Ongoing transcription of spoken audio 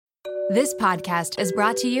This podcast is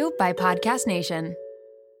brought to you by Podcast Nation.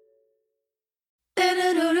 And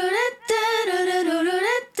I'm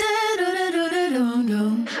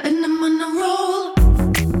on a roll.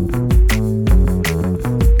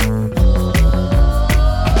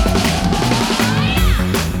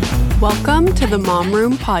 Welcome to the Mom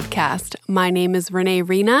Room Podcast. My name is Renee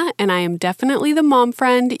Rena, and I am definitely the mom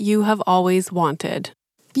friend you have always wanted.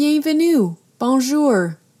 Bienvenue,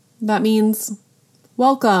 bonjour. That means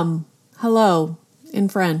welcome, hello, in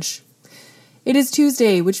French. It is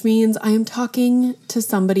Tuesday, which means I am talking to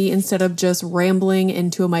somebody instead of just rambling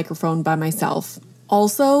into a microphone by myself.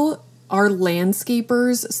 Also, our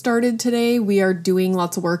landscapers started today. We are doing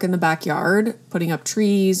lots of work in the backyard, putting up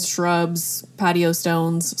trees, shrubs, patio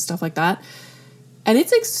stones, stuff like that. And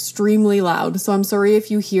it's extremely loud. So I'm sorry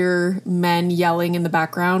if you hear men yelling in the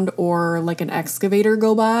background or like an excavator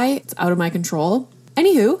go by. It's out of my control.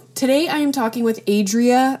 Anywho, today I am talking with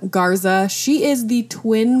Adrea Garza. She is the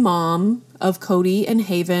twin mom of Cody and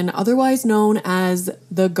Haven, otherwise known as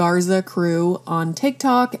the Garza crew on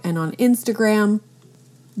TikTok and on Instagram.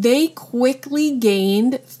 They quickly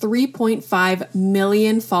gained 3.5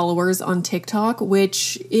 million followers on TikTok,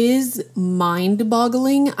 which is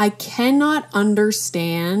mind-boggling. I cannot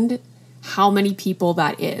understand how many people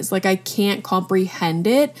that is. Like, I can't comprehend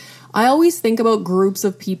it. I always think about groups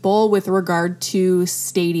of people with regard to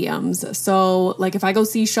stadiums. So, like, if I go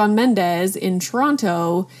see Shawn Mendes in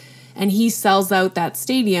Toronto and he sells out that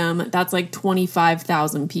stadium, that's like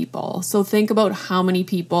 25,000 people. So think about how many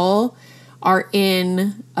people are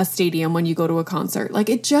in a stadium when you go to a concert. Like,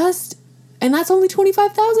 it just, and that's only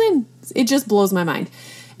 25,000. It just blows my mind.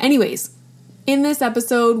 Anyways, in this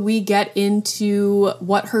episode, we get into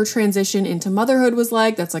what her transition into motherhood was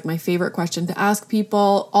like. That's like my favorite question to ask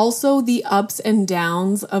people. Also, the ups and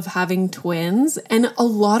downs of having twins. And a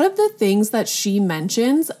lot of the things that she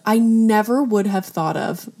mentions, I never would have thought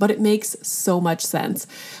of, but it makes so much sense.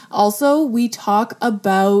 Also, we talk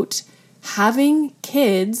about having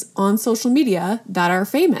kids on social media that are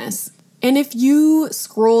famous. And if you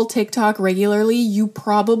scroll TikTok regularly, you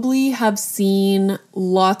probably have seen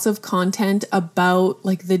lots of content about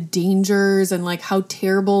like the dangers and like how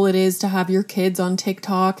terrible it is to have your kids on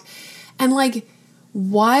TikTok. And like,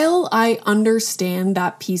 while I understand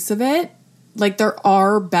that piece of it, like there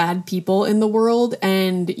are bad people in the world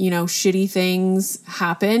and, you know, shitty things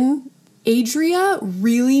happen. Adrea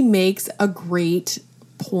really makes a great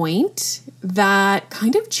point that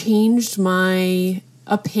kind of changed my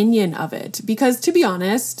opinion of it, because to be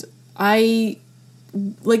honest, I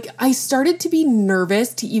started to be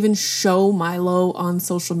nervous to even show Milo on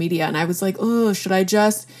social media, and I was like, oh, should I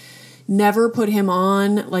just never put him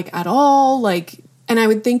on like at all? Like, and I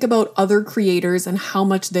would think about other creators and how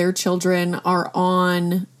much their children are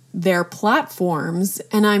on their platforms,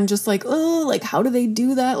 and I'm just like, oh, like how do they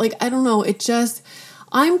do that? Like, I don't know. It just,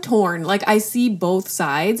 I'm torn. Like, I see both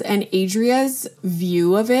sides, and Adria's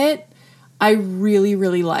view of it, I really,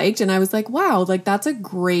 really liked. And I was like, wow, like that's a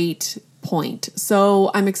great point. So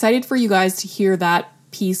I'm excited for you guys to hear that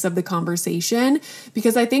piece of the conversation,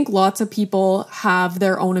 because I think lots of people have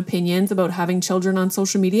their own opinions about having children on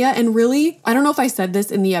social media. And really, I don't know if I said this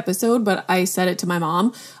in the episode, but I said it to my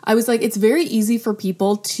mom. I was like, it's very easy for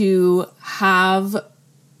people to have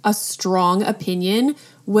a strong opinion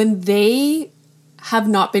when they have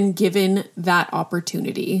not been given that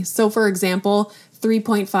opportunity. So for example,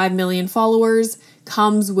 3.5 million followers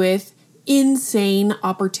comes with insane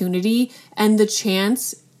opportunity and the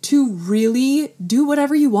chance to really do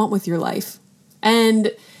whatever you want with your life.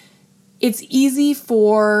 And it's easy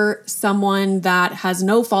for someone that has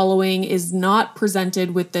no following, is not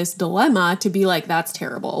presented with this dilemma, to be like, that's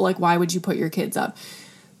terrible. Like, why would you put your kids up?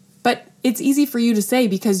 But it's easy for you to say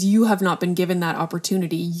because you have not been given that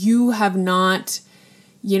opportunity. You have not,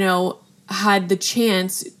 you know, had the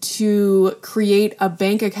chance to create a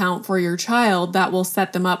bank account for your child that will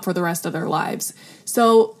set them up for the rest of their lives.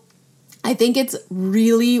 So I think it's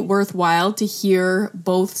really worthwhile to hear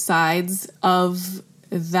both sides of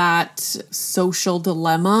that social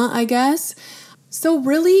dilemma, I guess. So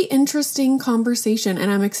really interesting conversation, and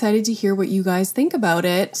I'm excited to hear what you guys think about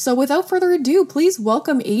it. So without further ado, please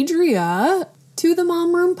welcome Adrea to the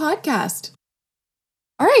Mom Room Podcast.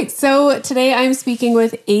 All right, so today I'm speaking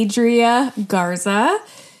with Adrea Garza.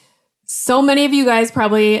 So many of you guys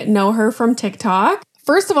probably know her from TikTok.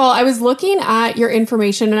 First of all, I was looking at your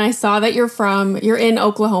information and I saw that you're in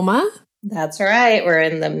Oklahoma. That's right. We're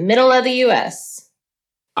in the middle of the U.S.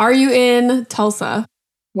 Are you in Tulsa?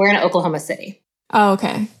 We're in Oklahoma City. Oh,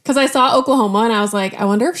 okay. Because I saw Oklahoma and I was like, I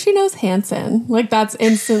wonder if she knows Hanson. Like, that's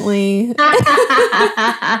instantly.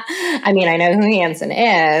 I mean, I know who Hanson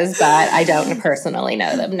is, but I don't personally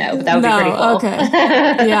know them. No, but that would be pretty cool. Okay.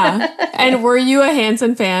 Yeah. And were you a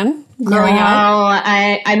Hanson fan growing up?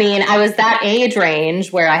 I mean, I was that age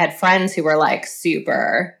range where I had friends who were like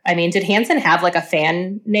super. I mean, did Hanson have like a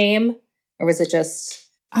fan name, or was it just?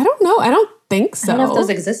 I don't know. I don't think so. I don't know if those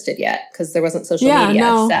existed yet because there wasn't social media.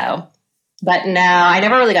 No. So. But no, I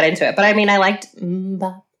never really got into it. But I mean, I liked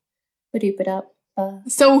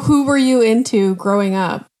So who were you into growing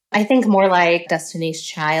up? I think more like Destiny's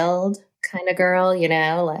Child kind of girl, you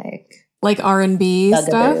know, like R&B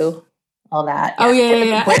stuff? All that. Yeah. Oh,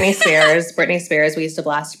 yeah. Britney Spears. We used to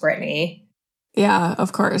blast Britney. Yeah,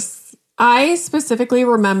 of course. I specifically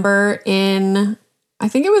remember I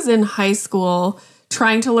think it was in high school,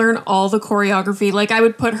 trying to learn all the choreography. Like I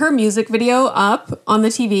would put her music video up on the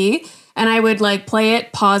TV and I would like play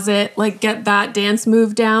it, pause it, like get that dance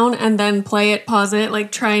move down and then play it, pause it,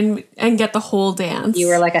 like try and get the whole dance. You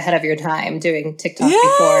were like ahead of your time doing TikTok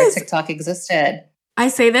before TikTok existed. I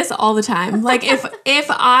say this all the time. Like if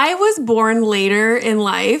I was born later in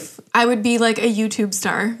life, I would be like a YouTube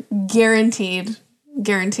star. Guaranteed.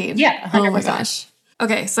 Yeah, 100%. Oh my gosh.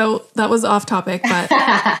 Okay, so that was off topic, but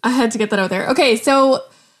I had to get that out there. Okay, so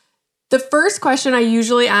the first question I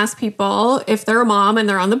usually ask people if they're a mom and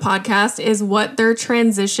they're on the podcast is what their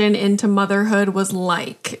transition into motherhood was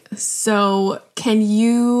like. So can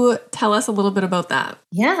you tell us a little bit about that?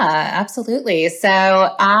 Yeah, absolutely. So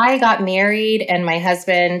I got married and my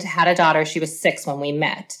husband had a daughter. She was 6 when we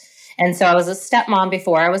met. And so I was a stepmom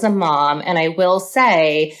before I was a mom. And I will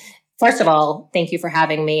say, first of all, thank you for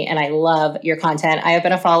having me. And I love your content. I have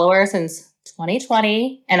been a follower since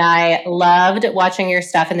 2020. And I loved watching your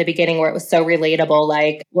stuff in the beginning where it was so relatable.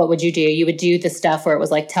 Like, what would you do? You would do the stuff where it was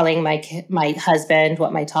like telling my husband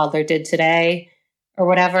what my toddler did today or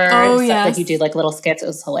whatever. Oh, yes. Like you do like little skits. It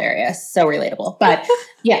was hilarious. So relatable. But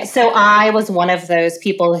yeah, so I was one of those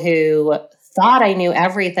people who thought I knew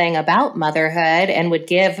everything about motherhood and would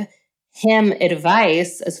give him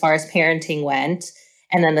advice as far as parenting went.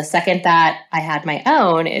 And then the second that I had my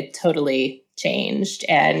own, it totally changed.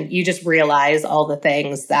 And you just realize all the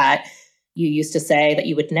things that you used to say that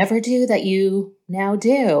you would never do that you now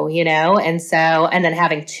do, you know? And then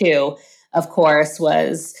having 2, of course,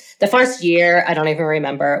 was the first year, I don't even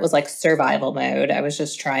remember. It was like survival mode. I was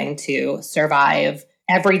just trying to survive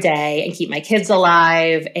every day and keep my kids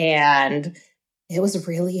alive. And it was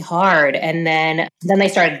really hard. And then they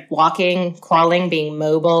started walking, crawling, being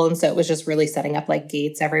mobile. And so it was just really setting up like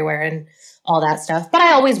gates everywhere and all that stuff. But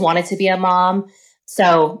I always wanted to be a mom.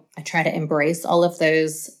 So I try to embrace all of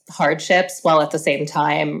those hardships while at the same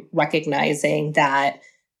time recognizing that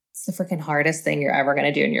it's the freaking hardest thing you're ever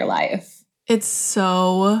going to do in your life. It's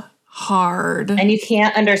so hard. And you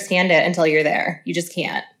can't understand it until you're there. You just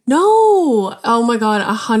can't. No. Oh my God,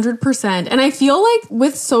 100%. And I feel like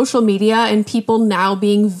with social media and people now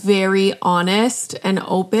being very honest and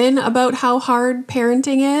open about how hard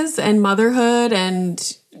parenting is and motherhood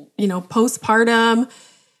and, you know, postpartum,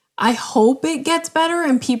 I hope it gets better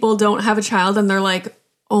and people don't have a child and they're like,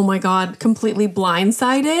 oh my God, completely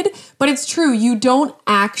blindsided. But it's true. You don't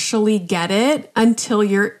actually get it until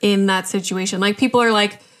you're in that situation. Like people are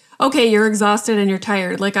like, okay, you're exhausted and you're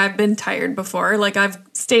tired. Like I've been tired before. Like I've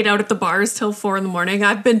stayed out at the bars till 4 a.m.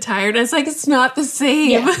 I've been tired. It's like, it's not the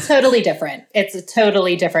same. Yeah, totally different. It's a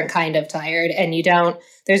totally different kind of tired. And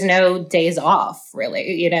there's no days off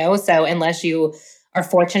really, you know? So unless you are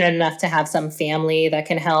fortunate enough to have some family that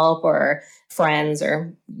can help or friends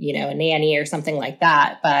or, you know, a nanny or something like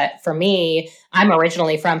that. But for me, I'm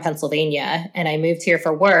originally from Pennsylvania and I moved here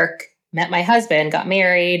for work, met my husband, got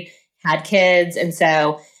married, had kids. And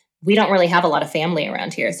so we don't really have a lot of family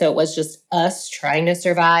around here. So it was just us trying to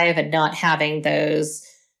survive and not having those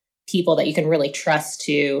people that you can really trust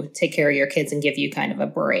to take care of your kids and give you kind of a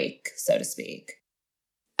break, so to speak.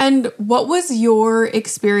 And what was your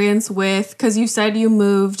experience with, because you said you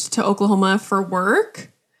moved to Oklahoma for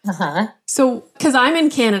work? Uh-huh. So, because I'm in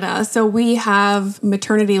Canada, so we have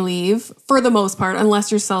maternity leave for the most part,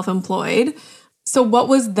 unless you're self-employed. So what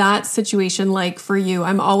was that situation like for you?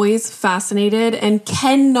 I'm always fascinated and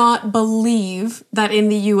cannot believe that in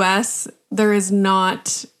the US, there is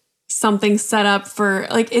not something set up for,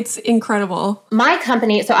 like, it's incredible. My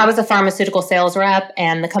company, so I was a pharmaceutical sales rep,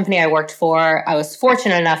 and the company I worked for, I was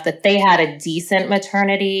fortunate enough that they had a decent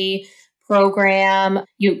maternity program.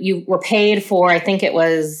 You were paid for, I think it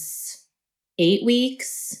was 8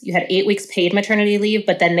 weeks. You had 8 weeks paid maternity leave,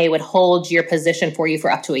 but then they would hold your position for you for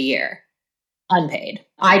up to a year unpaid.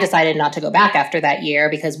 I decided not to go back after that year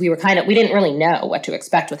because we didn't really know what to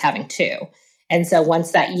expect with having two. And so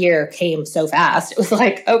once that year came so fast, it was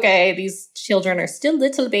like, okay, these children are still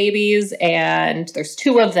little babies and there's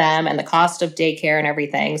two of them and the cost of daycare and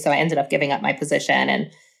everything. So I ended up giving up my position and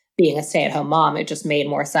being a stay-at-home mom. It just made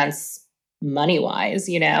more sense money-wise,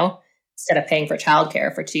 instead of paying for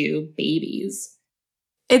childcare for two babies.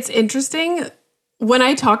 It's interesting. When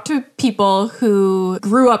I talk to people who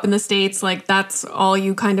grew up in the States, like that's all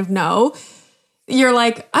you kind of know, you're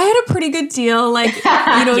like, I had a pretty good deal. Like,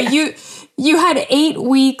 yeah. You had 8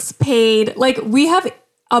 weeks paid. Like we have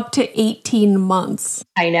up to 18 months.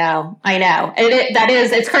 I know.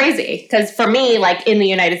 It's crazy. Because for me, like in the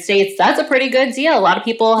United States, that's a pretty good deal. A lot of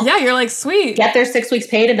people. Yeah, you're like, sweet. Get their 6 weeks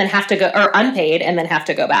paid and then have to go, or unpaid and then have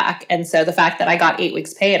to go back. And so the fact that I got 8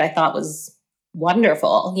 weeks paid, I thought was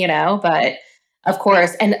wonderful, but of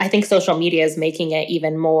course, and I think social media is making it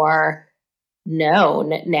even more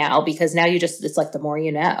known now because now it's like the more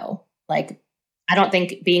you know. Like, I don't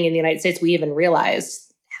think being in the United States, we even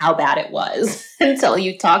realized how bad it was until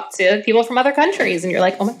you talk to people from other countries and you're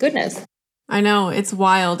like, oh my goodness. I know, it's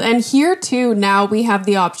wild. And here too, now we have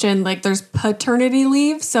the option, like there's paternity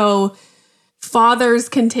leave. So fathers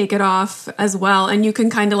can take it off as well. And you can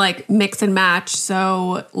kind of like mix and match.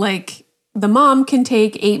 So like the mom can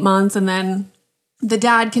take 8 months and then the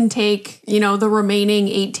dad can take, the remaining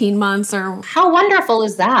 18 months or... How wonderful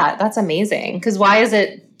is that? That's amazing. Because why is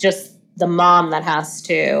it just the mom that has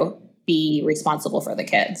to be responsible for the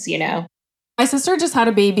kids, My sister just had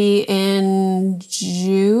a baby in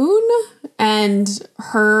June and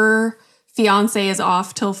her fiance is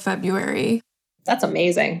off till February. That's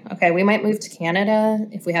amazing. Okay, we might move to Canada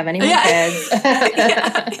if we have any more kids.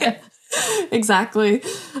 Yeah. Exactly.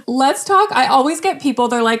 Let's talk. I always get people,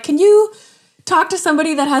 they're like, can you talk to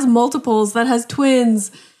somebody that has multiples, that has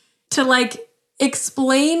twins, to like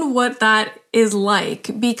explain what that is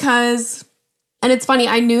like? Because, and it's funny,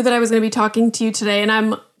 I knew that I was going to be talking to you today and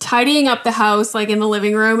I'm tidying up the house like in the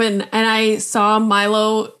living room and I saw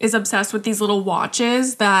Milo is obsessed with these little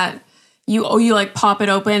watches that you like pop it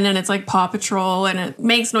open and it's like Paw Patrol and it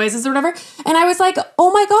makes noises or whatever. And I was like,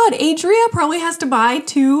 oh my God, Adrea probably has to buy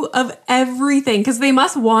 2 of everything because they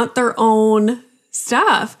must want their own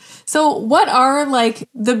stuff. So what are like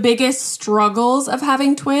the biggest struggles of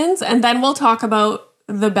having twins? And then we'll talk about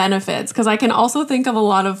the benefits because I can also think of a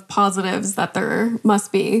lot of positives that there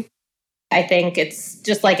must be. I think it's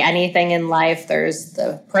just like anything in life. There's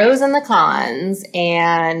the pros and the cons.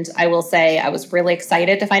 And I will say I was really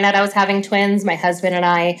excited to find out I was having twins. My husband and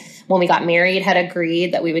I, when we got married, had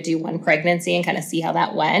agreed that we would do 1 pregnancy and kind of see how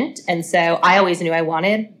that went. And so I always knew I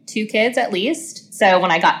wanted 2 kids at least. So when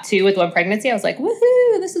I got 2 with 1 pregnancy, I was like,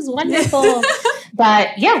 woohoo, this is wonderful.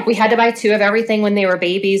 But yeah, we had to buy 2 of everything when they were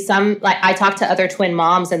babies. I talked to other twin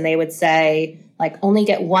moms and they would say like only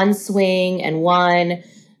get 1 swing and 1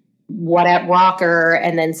 rocker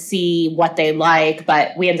and then see what they like.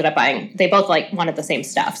 But we ended up buying, they both like wanted the same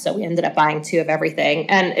stuff. So we ended up buying 2 of everything.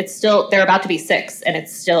 And it's still, they're about to be 6 and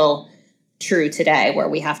it's still true today where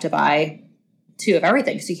we have to buy 2 of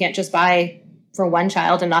everything. So you can't just buy for one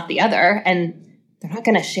child and not the other. And they're not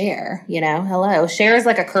going to share, hello. Share is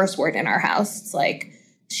like a curse word in our house. It's like,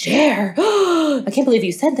 share. I can't believe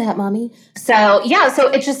you said that, mommy. So yeah,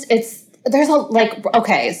 so there's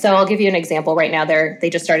okay, so I'll give you an example right now.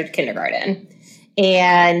 They just started kindergarten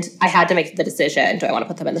and I had to make the decision. Do I want to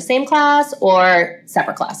put them in the same class or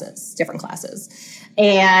separate classes, different classes?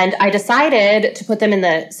 And I decided to put them in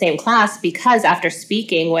the same class because after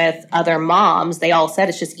speaking with other moms, they all said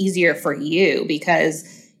it's just easier for you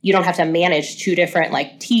because you don't have to manage 2 different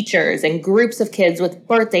like teachers and groups of kids with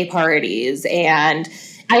birthday parties. And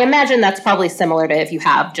I imagine that's probably similar to if you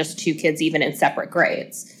have just 2 kids, even in separate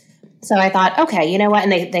grades. So I thought, okay, you know what?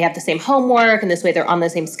 And they have the same homework and this way they're on the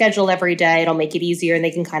same schedule every day. It'll make it easier and they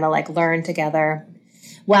can kind of like learn together.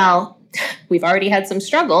 Well, we've already had some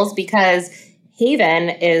struggles because Haven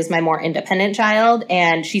is my more independent child.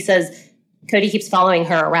 And she says, Cody keeps following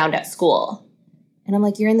her around at school. And I'm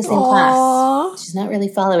like, you're in the same class. She's not really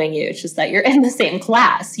following you. It's just that you're in the same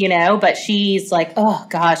class, But she's like, oh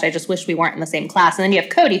gosh, I just wish we weren't in the same class. And then you have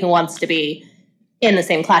Cody who wants to be in the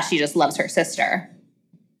same class. She just loves her sister.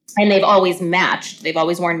 And they've always matched. They've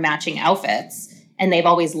always worn matching outfits and they've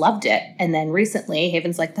always loved it. And then recently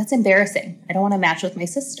Haven's like, that's embarrassing. I don't want to match with my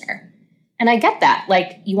sister. And I get that.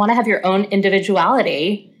 Like you want to have your own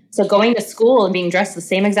individuality. So going to school and being dressed the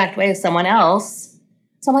same exact way as someone else.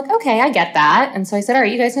 So I'm like, okay, I get that. And so I said, all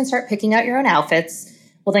right, you guys can start picking out your own outfits.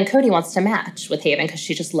 Well, then Cody wants to match with Haven because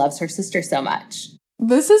she just loves her sister so much.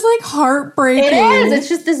 This is like heartbreaking. It is. It's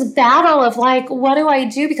just this battle of like, what do I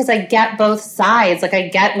do? Because I get both sides. Like I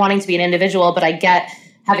get wanting to be an individual, but I get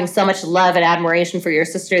having so much love and admiration for your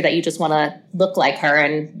sister that you just want to look like her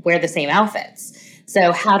and wear the same outfits.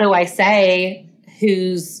 So how do I say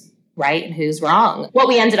who's right and who's wrong? What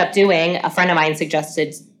we ended up doing, a friend of mine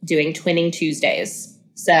suggested doing twinning Tuesdays.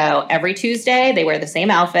 So every Tuesday they wear the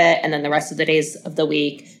same outfit, and then the rest of the days of the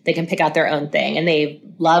week they can pick out their own thing. And they've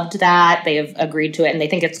loved that. They've agreed to it, and they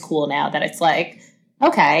think it's cool now that it's like,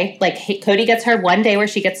 okay, like Cody gets her one day where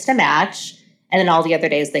she gets to match, and then all the other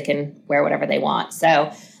days they can wear whatever they want.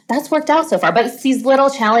 So that's worked out so far. But it's these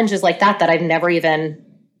little challenges like that I've never even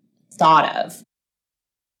thought of.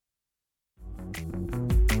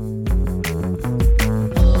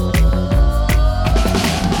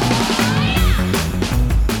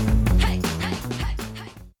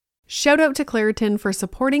 Shout out to Claritin for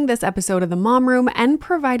supporting this episode of The Mom Room and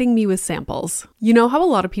providing me with samples. You know how a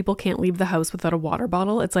lot of people can't leave the house without a water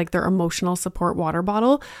bottle? It's like their emotional support water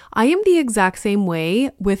bottle. I am the exact same way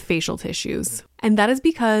with facial tissues. And that is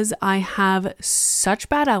because I have such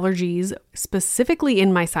bad allergies, specifically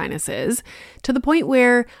in my sinuses, to the point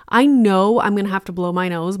where I know I'm going to have to blow my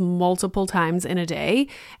nose multiple times in a day,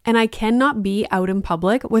 and I cannot be out in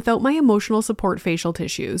public without my emotional support facial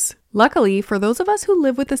tissues. Luckily, for those of us who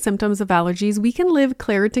live with the symptoms of allergies, we can live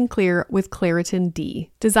Claritin Clear with Claritin D.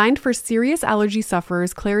 Designed for serious allergy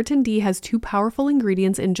sufferers, Claritin D has 2 powerful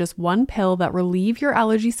ingredients in just one pill that relieve your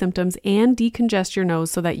allergy symptoms and decongest your nose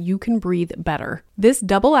so that you can breathe better. This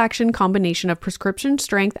double action combination of prescription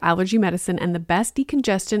strength allergy medicine and the best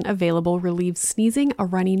decongestant available relieves sneezing, a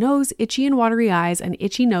runny nose, itchy and watery eyes, an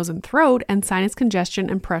itchy nose and throat, and sinus congestion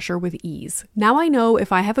and pressure with ease. Now I know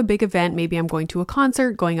if I have a big event, maybe I'm going to a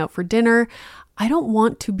concert, going out for dinner, I don't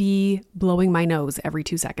want to be blowing my nose every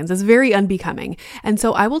 2 seconds. It's very unbecoming. And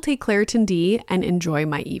so I will take Claritin D and enjoy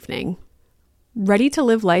my evening. Ready to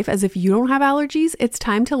live life as if you don't have allergies? It's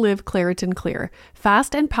time to live Claritin Clear.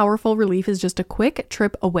 Fast and powerful relief is just a quick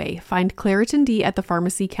trip away. Find Claritin D at the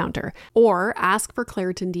pharmacy counter or ask for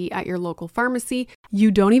Claritin D at your local pharmacy.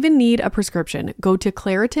 You don't even need a prescription. Go to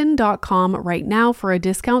Claritin.com right now for a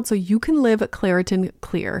discount so you can live Claritin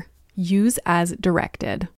Clear. Use as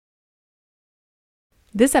directed.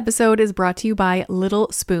 This episode is brought to you by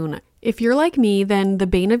Little Spoon. If you're like me, then the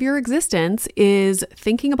bane of your existence is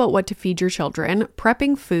thinking about what to feed your children,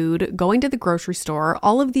 prepping food, going to the grocery store,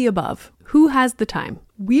 all of the above. Who has the time?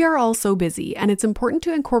 We are all so busy, and it's important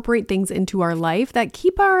to incorporate things into our life that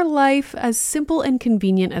keep our life as simple and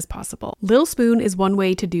convenient as possible. Little Spoon is one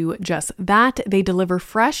way to do just that. They deliver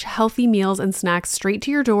fresh, healthy meals and snacks straight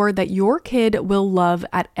to your door that your kid will love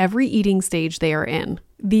at every eating stage they are in.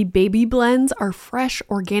 The baby blends are fresh,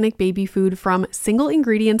 organic baby food from single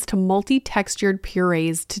ingredients to multi-textured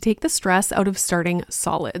purees to take the stress out of starting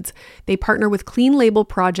solids. They partner with Clean Label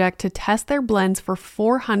Project to test their blends for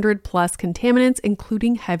 400 plus contaminants,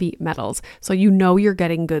 including heavy metals, so you know you're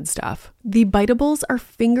getting good stuff. The Biteables are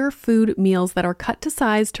finger food meals that are cut to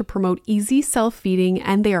size to promote easy self-feeding,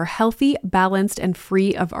 and they are healthy, balanced, and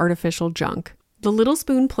free of artificial junk. The Little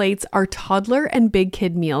Spoon plates are toddler and big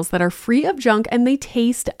kid meals that are free of junk and they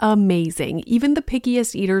taste amazing. Even the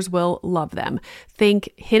pickiest eaters will love them. Think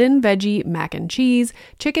hidden veggie mac and cheese,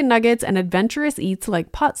 chicken nuggets, and adventurous eats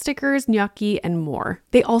like pot stickers, gnocchi, and more.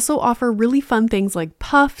 They also offer really fun things like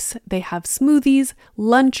puffs, they have smoothies,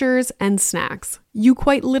 lunchers, and snacks. You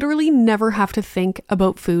quite literally never have to think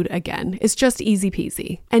about food again. It's just easy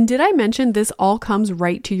peasy. And did I mention this all comes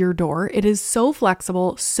right to your door? It is so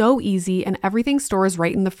flexible, so easy, and everything stores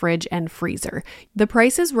right in the fridge and freezer. The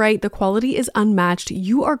price is right, the quality is unmatched.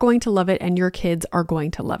 You are going to love it and your kids are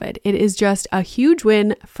going to love it. It is just a huge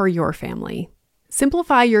win for your family.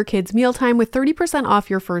 Simplify your kids' mealtime with 30% off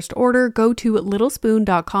your first order. Go to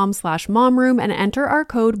littlespoon.com/momroom and enter our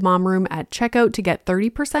code momroom at checkout to get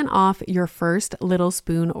 30% off your first Little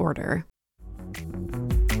Spoon order.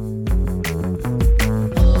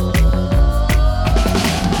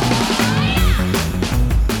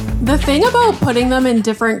 The thing about putting them in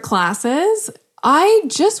different classes, I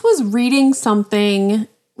just was reading something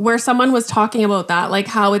where someone was talking about that, like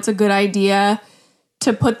how it's a good idea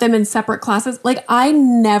to put them in separate classes. Like I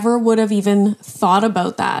never would have even thought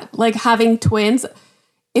about that. Like having twins,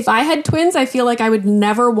 if I had twins, I feel like I would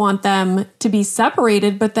never want them to be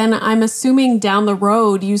separated. But then I'm assuming down the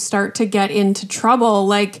road, you start to get into trouble,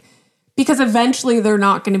 like, because eventually they're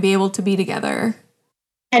not going to be able to be together.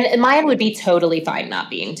 And mine would be totally fine not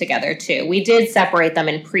being together too. We did separate them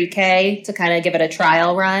in pre-K to kind of give it a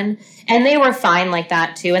trial run. And they were fine like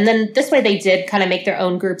that too. And then this way they did kind of make their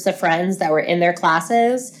own groups of friends that were in their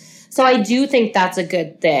classes. So I do think that's a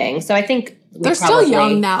good thing. So I think They're still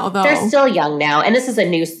young now, though. They're still young now. And this is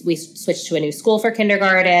we switched to a new school for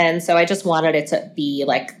kindergarten. So I just wanted it to be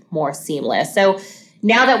like more seamless. So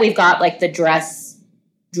now that we've got like the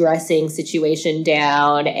dressing situation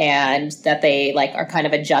down and that they like are kind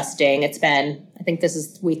of adjusting, it's been, I think this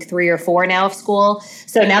is week 3 or 4 now of school.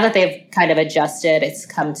 So now that they've kind of adjusted, it's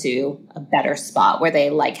come to a better spot where they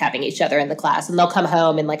like having each other in the class, and they'll come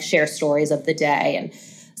home and like share stories of the day. And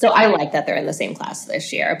so I like that they're in the same class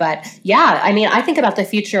this year. But yeah, I mean, I think about the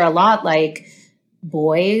future a lot, like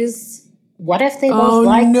boys, what if they both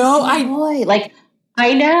boy? Like,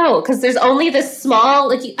 I know, because there's only this small,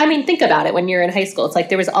 like, I mean, think about it when you're in high school. It's like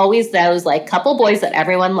there was always those like couple boys that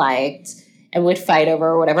everyone liked and would fight over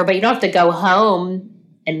or whatever, but you don't have to go home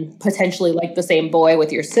and potentially like the same boy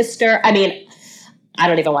with your sister. I mean, I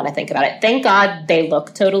don't even want to think about it. Thank God they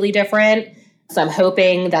look totally different. So I'm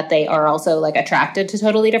hoping that they are also like attracted to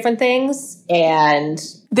totally different things. And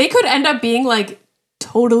they could end up being like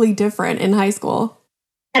totally different in high school.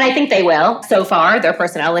 And I think they will. So far, their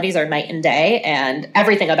personalities are night and day, and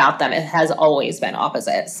everything about them has always been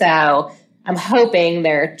opposite. So I'm hoping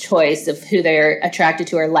their choice of who they're attracted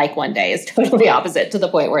to or like one day is totally opposite, to the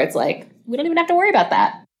point where it's like, we don't even have to worry about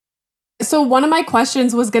that. So one of my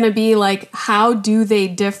questions was going to be like, how do they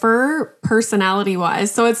differ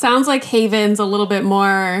personality-wise? So it sounds like Haven's a little bit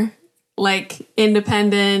more like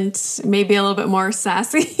independent, maybe a little bit more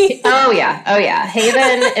sassy. Oh yeah.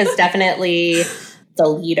 Haven is definitely the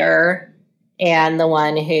leader and the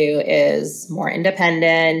one who is more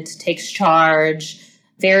independent, takes charge,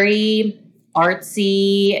 very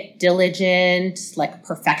artsy, diligent, like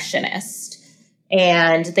perfectionist.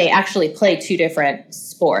 And they actually play 2 different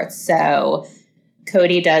sports. So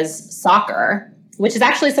Cody does soccer, which is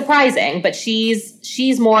actually surprising, but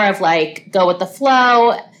she's more of like go with the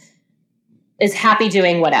flow, is happy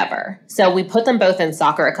doing whatever. So we put them both in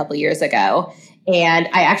soccer a couple years ago. And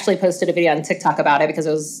I actually posted a video on TikTok about it because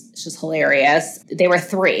it's just hilarious. They were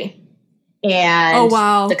 3. And oh,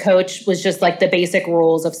 wow. The coach was just like the basic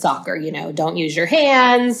rules of soccer, don't use your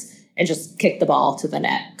hands and just kick the ball to the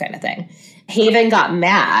net kind of thing. Haven got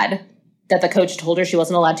mad that the coach told her she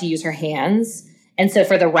wasn't allowed to use her hands. And so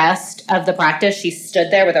for the rest of the practice, she stood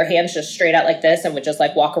there with her hands just straight out like this and would just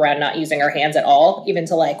like walk around not using her hands at all, even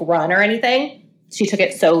to like run or anything. She took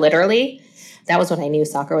it so literally. That was when I knew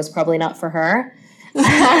soccer was probably not for her.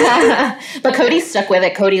 But Cody stuck with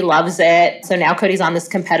it. Cody loves it. So now Cody's on this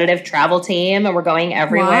competitive travel team and we're going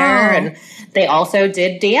everywhere. Wow. And they also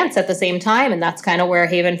did dance at the same time. And that's kind of where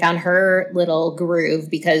Haven found her little groove,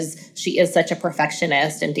 because she is such a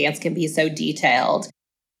perfectionist and dance can be so detailed.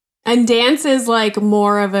 And dance is like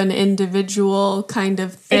more of an individual kind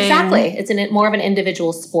of thing. Exactly. It's more of an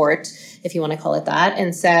individual sport, if you want to call it that.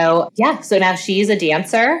 And so, yeah, so now she's a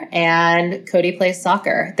dancer and Cody plays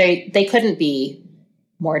soccer. They couldn't be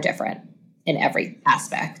more different in every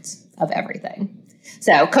aspect of everything.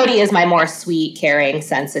 So Cody is my more sweet, caring,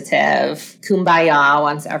 sensitive, kumbaya,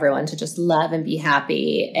 wants everyone to just love and be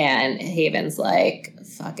happy. And Haven's like,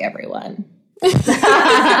 fuck everyone.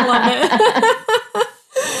 I love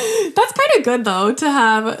it. That's kind of good, though, to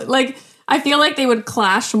have, like, I feel like they would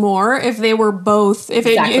clash more if they were both, if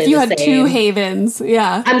you had same. 2 Havens.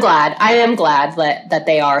 Yeah. I am glad that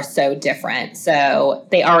they are so different. So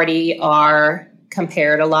they already are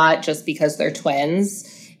compared a lot just because they're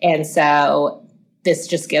twins. And so this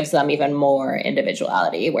just gives them even more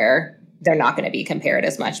individuality where they're not going to be compared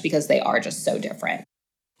as much because they are just so different.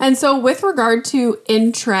 And so with regard to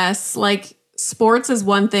interests, like sports is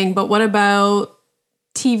one thing, but what about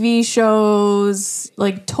TV shows,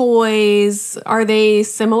 like toys? Are they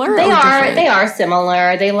similar? They are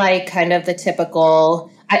similar. They like kind of the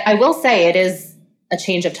typical, I will say it is a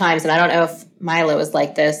change of times. And I don't know if Milo is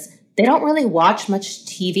like this. They don't really watch much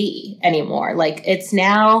TV anymore. Like it's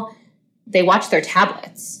now they watch their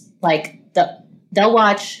tablets. Like they'll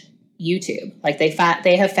watch YouTube. Like they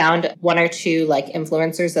have found 1 or 2 like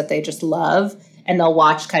influencers that they just love, and they'll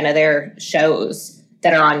watch kind of their shows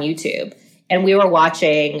that are on YouTube. And we were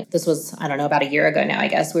watching, this was, I don't know, about a year ago now, I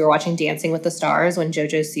guess. We were watching Dancing with the Stars when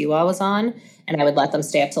JoJo Siwa was on. And I would let them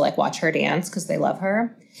stay up to like watch her dance because they love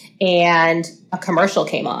her. And a commercial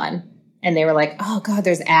came on. And they were like, oh, God,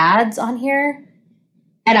 there's ads on here.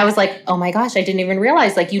 And I was like, oh, my gosh, I didn't even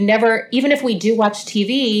realize. Like you never, even if we do watch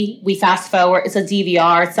TV, we fast forward. It's a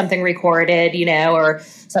DVR, it's something recorded, or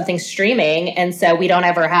something streaming. And so we don't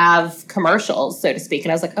ever have commercials, so to speak.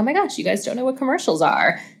 And I was like, oh, my gosh, you guys don't know what commercials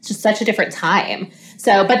are. It's just such a different time.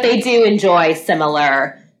 So, but they do enjoy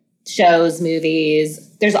similar shows, movies.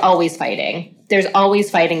 There's always fighting. There's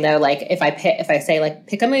always fighting, though. Like if I say, like,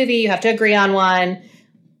 pick a movie, you have to agree on one.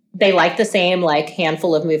 they like the same like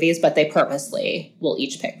handful of movies, but they purposely will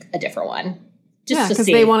each pick a different one. Just to because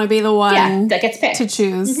see. they want to be the one that gets picked to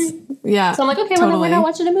choose. Mm-hmm. Yeah. So I'm like, okay, well, we're not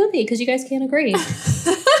watching a movie because you guys can't agree.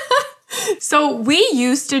 So we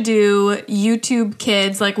used to do YouTube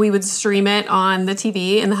Kids, like we would stream it on the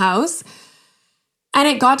TV in the house. And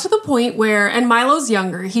it got to the point where, and Milo's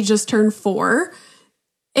younger, he just turned 4.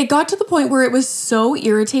 It got to the point where it was so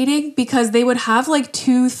irritating because they would have like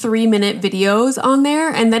 2-3 minute videos on there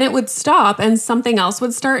and then it would stop and something else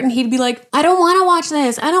would start and he'd be like, I don't want to watch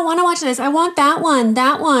this. I don't want to watch this. I want that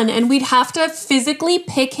one. And we'd have to physically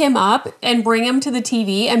pick him up and bring him to the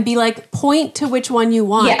TV and be like, point to which one you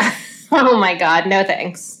want. Yeah. Oh my God. No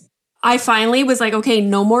thanks. I finally was like, okay,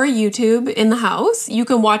 no more YouTube in the house. You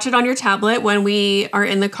can watch it on your tablet when we are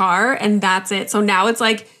in the car and that's it. So now it's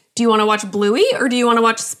like, do you want to watch Bluey or do you want to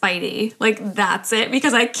watch Spidey? Like, that's it.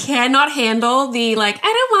 Because I cannot handle the, like,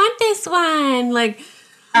 I don't want this one. Like,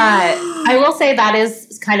 I will say that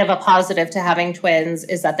is kind of a positive to having twins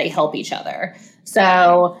is that they help each other.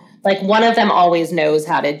 So, like, one of them always knows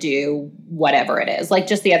how to do whatever it is. Like,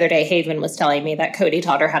 just the other day, Haven was telling me that Cody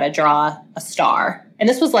taught her how to draw a star. And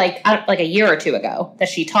this was like a year or two ago that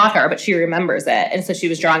she taught her, but she remembers it. And so she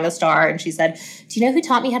was drawing a star and she said, do you know who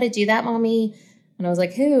taught me how to do that, Mommy? And I was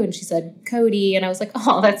like, who? And she said, Cody. And I was like,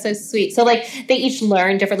 oh, that's so sweet. So like they each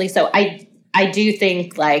learn differently. So I do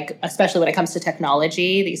think like, especially when it comes to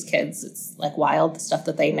technology, these kids, it's like wild, the stuff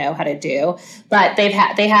that they know how to do. But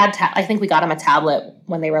I think we got them a tablet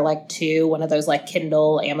when they were like 2, one of those like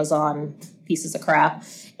Kindle, Amazon pieces of crap.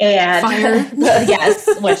 And yes,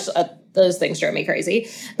 which those things drove me crazy.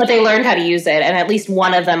 But they learned how to use it. And at least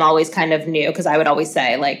one of them always kind of knew, because I would always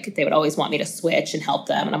say, like, they would always want me to switch and help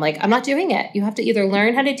them. And I'm like, I'm not doing it. You have to either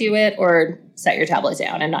learn how to do it or set your tablet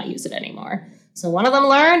down and not use it anymore. So one of them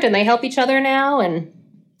learned and they help each other now. And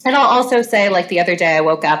I'll also say, like, the other day I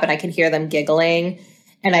woke up and I could hear them giggling.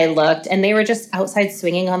 And I looked and they were just outside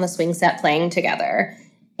swinging on the swing set playing together.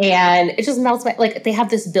 And it just melts my, like, they have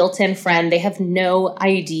this built-in friend. They have no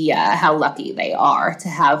idea how lucky they are to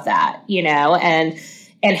have that, you know, and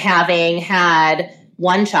having had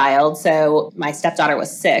one child. So my stepdaughter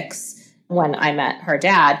was 6 when I met her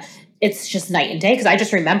dad. It's just night and day because I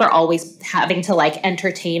just remember always having to like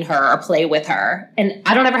entertain her or play with her. And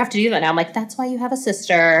I don't ever have to do that now. I'm like, that's why you have a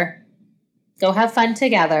sister. Go have fun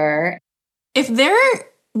together. If there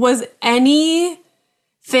was any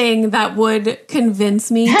thing that would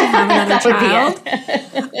convince me to have another child.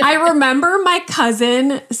 I remember my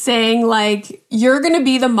cousin saying, like, you're going to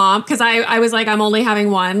be the mom. Because I was like, I'm only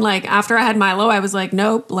having one. Like, after I had Milo, I was like,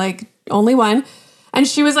 nope, like, only one. And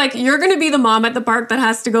she was like, you're going to be the mom at the park that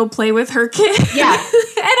has to go play with her kid. Yeah. And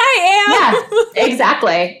I am. Yeah,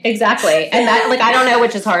 exactly. And that, like, I don't know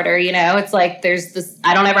which is harder, you know? It's like, there's this,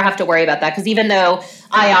 I don't ever have to worry about that. Because even though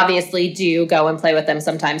I obviously do go and play with them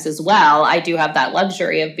sometimes as well, I do have that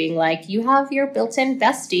luxury of being like, you have your built-in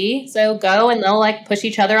bestie. So go and they'll like push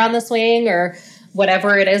each other on the swing or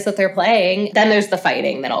whatever it is that they're playing. Then there's the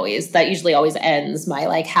fighting that usually always ends my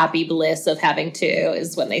like happy bliss of having 2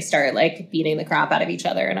 is when they start like beating the crap out of each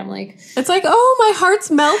other. And I'm like, it's like, oh, my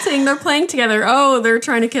heart's melting. They're playing together. Oh, they're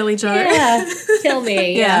trying to kill each other. Yeah, kill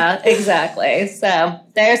me. Yeah, exactly. So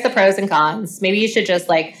there's the pros and cons. Maybe you should just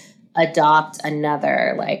like adopt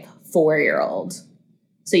another like 4-year-old.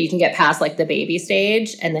 So you can get past like the baby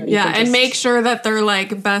stage and then and make sure that they're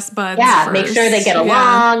like best buds. Yeah, first. Make sure they get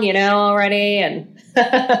along, you know, already. And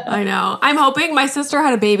I know. I'm hoping my sister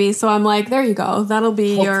had a baby, so I'm like, there you go. That'll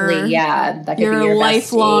be hopefully, that could your be your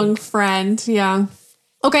lifelong bestie. friend. Yeah.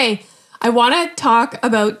 Okay, I want to talk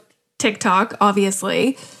about TikTok,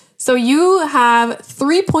 obviously. So you have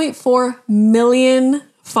 3.4 million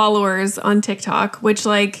followers on TikTok, which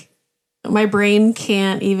like my brain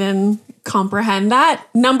can't even comprehend that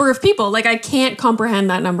number of people. Like I can't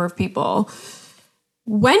comprehend that number of people.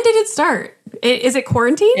 When did it start? Is it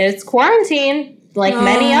quarantine? It's quarantine, like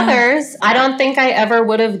many others. I don't think I ever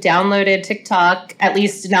would have downloaded TikTok, at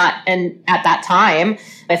least not at that time,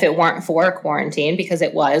 if it weren't for quarantine, because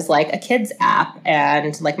it was like a kid's app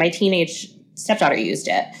and like my teenage stepdaughter used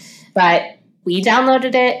it. But we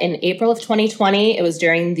downloaded it in April of 2020. It was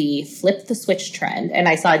during the flip the switch trend. And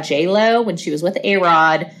I saw J-Lo when she was with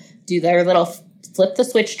A-Rod do their little flip the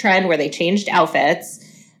switch trend where they changed outfits.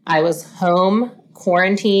 I was home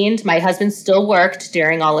quarantined. My husband still worked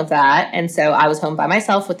during all of that. And so I was home by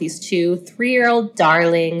myself with these 2 3-year-old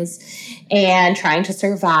darlings and trying to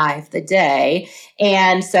survive the day.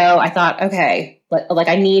 And so I thought, okay, like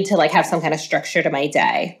I need to like have some kind of structure to my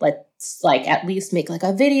day. Let's like at least make like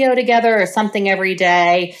a video together or something every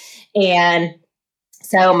day. And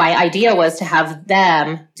so my idea was to have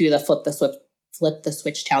them do the flip flip the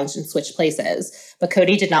switch challenge and switch places. But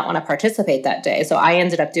Cody did not want to participate that day. So I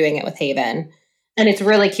ended up doing it with Haven. And it's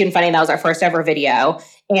really cute and funny. That was our first ever video.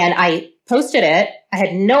 And I posted it. I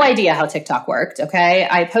had no idea how TikTok worked. Okay.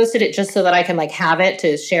 I posted it just so that I can like have it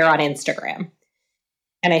to share on Instagram.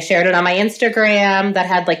 And I shared it on my Instagram that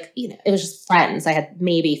had like, it was just friends. I had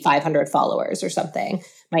maybe 500 followers or something.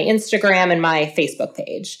 My Instagram and my Facebook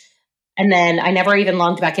page. And then I never even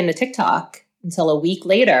logged back into TikTok until a week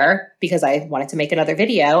later because I wanted to make another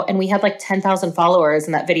video. And we had like 10,000 followers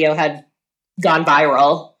and that video had gone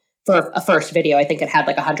viral for a first video. I think it had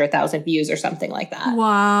like 100,000 views or something like that.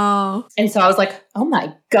 Wow. And so I was like, oh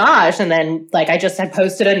my gosh. And then like I just had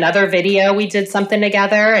posted another video. We did something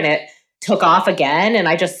together and it took off again. And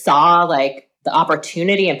I just saw like the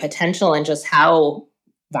opportunity and potential and just how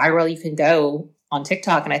viral you can go on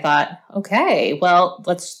TikTok. And I thought, okay, well,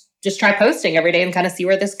 let's just try posting every day and kind of see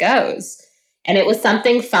where this goes. And it was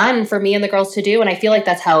something fun for me and the girls to do. And I feel like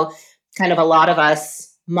that's how kind of a lot of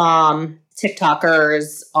us mom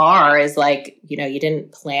TikTokers are, is like, you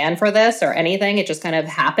didn't plan for this or anything. It just kind of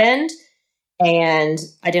happened. And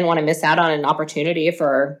I didn't want to miss out on an opportunity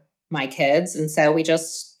for my kids. And so we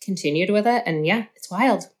just continued with it. And yeah, it's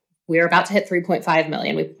wild. We're about to hit 3.5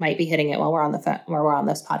 million. We might be hitting it while we're on while we're on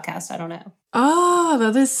this podcast. I don't know. Oh,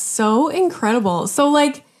 that is so incredible. So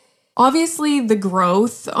like, obviously the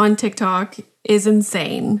growth on TikTok is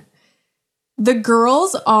insane. The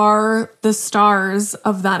girls are the stars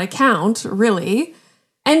of that account, really.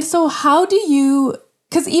 And so how do you,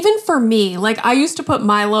 because even for me, like I used to put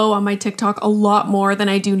Milo on my TikTok a lot more than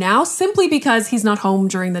I do now, simply because he's not home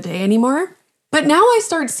during the day anymore. But now I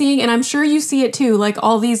start seeing, and I'm sure you see it too, like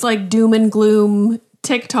all these like doom and gloom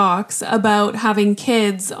TikToks about having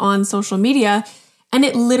kids on social media. And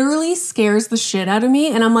it literally scares the shit out of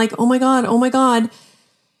me. And I'm like, oh my God, oh my God.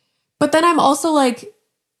 But then I'm also like,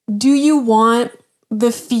 do you want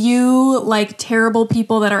the few like terrible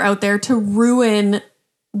people that are out there to ruin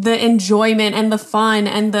the enjoyment and the fun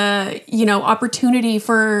and the, opportunity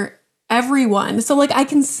for everyone? So like I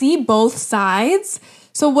can see both sides.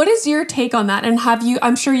 So what is your take on that? And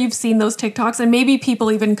I'm sure you've seen those TikToks and maybe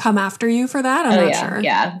people even come after you for that. I'm not sure.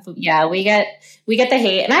 Yeah. We get the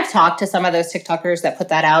hate. And I've talked to some of those TikTokers that put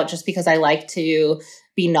that out just because I like to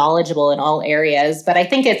be knowledgeable in all areas. But I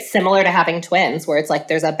think it's similar to having twins where it's like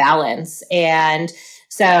there's a balance. And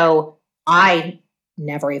so I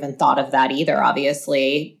never even thought of that either.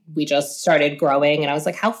 Obviously, we just started growing and I was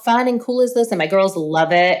like, how fun and cool is this? And my girls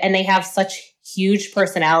love it. And they have such huge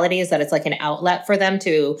personalities that it's like an outlet for them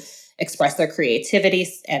to express their creativity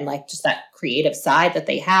and like just that creative side that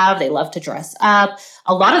they have. They love to dress up.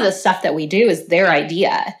 A lot of the stuff that we do is their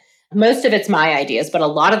idea. Most of it's my ideas, but a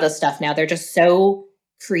lot of the stuff now, they're just so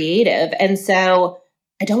creative. And so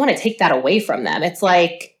I don't want to take that away from them. It's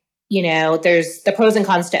like, there's the pros and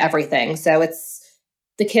cons to everything. So it's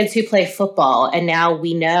the kids who play football. And now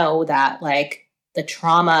we know that like the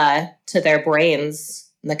trauma to their brains,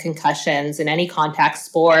 the concussions in any contact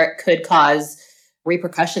sport could cause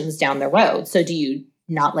repercussions down the road. So do you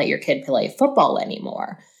not let your kid play football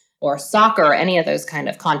anymore or soccer or any of those kind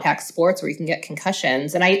of contact sports where you can get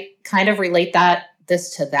concussions? And I kind of relate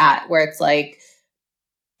this to that, where it's like,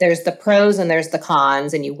 there's the pros and there's the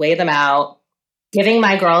cons and you weigh them out. Giving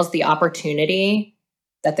my girls the opportunity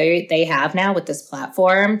that they have now with this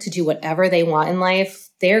platform to do whatever they want in life.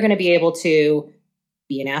 They're going to be able to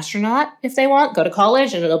be an astronaut if they want, go to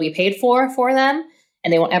college and it'll be paid for them.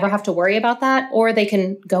 And they won't ever have to worry about that. Or they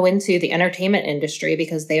can go into the entertainment industry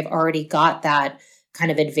because they've already got that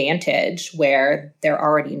kind of advantage where they're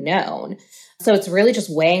already known. So it's really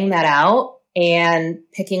just weighing that out and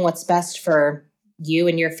picking what's best for you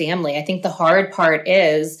and your family. I think the hard part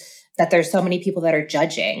is that there's so many people that are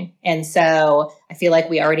judging. And so I feel like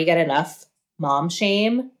we already get enough mom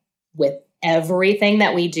shame with everything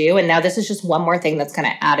that we do. And now this is just one more thing that's kind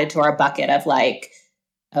of added to our bucket of like,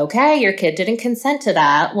 okay, your kid didn't consent to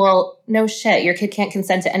that. Well, no shit. Your kid can't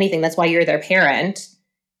consent to anything. That's why you're their parent.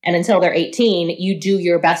 And until they're 18, you do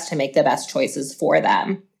your best to make the best choices for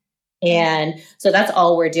them. And so that's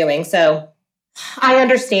all we're doing. So I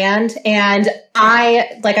understand. And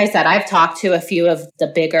like I said, I've talked to a few of the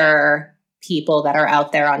bigger people that are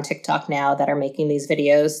out there on TikTok now that are making these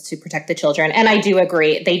videos to protect the children. And I do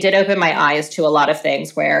agree. They did open my eyes to a lot of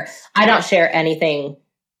things where I don't share anything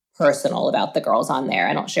personal about the girls on there.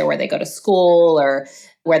 I don't share where they go to school or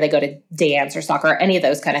where they go to dance or soccer or any of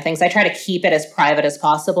those kind of things. I try to keep it as private as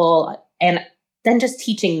possible. And then just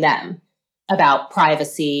teaching them about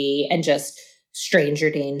privacy and just stranger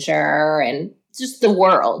danger and just the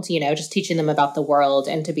world, just teaching them about the world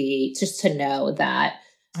and to know that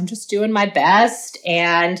I'm just doing my best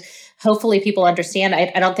and hopefully people understand.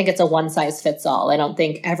 I don't think it's a one size fits all. I don't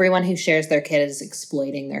think everyone who shares their kid is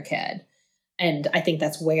exploiting their kid. And I think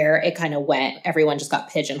that's where it kind of went. Everyone just got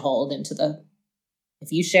pigeonholed into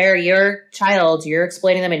if you share your child, you're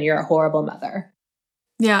exploiting them and you're a horrible mother.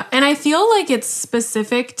 Yeah. And I feel like it's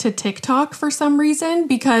specific to TikTok for some reason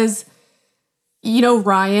because,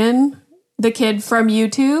 Ryan, the kid from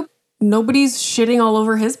YouTube, nobody's shitting all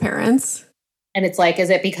over his parents. And it's like, is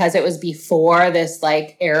it because it was before this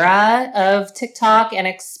like era of TikTok and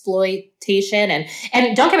exploitation?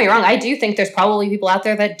 And don't get me wrong, I do think there's probably people out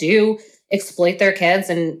there that do exploit their kids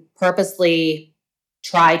and purposely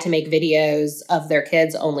try to make videos of their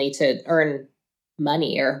kids only to earn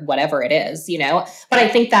money or whatever it is, But I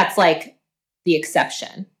think that's like the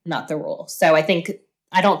exception, not the rule. So I think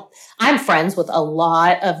I'm friends with a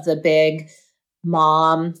lot of the big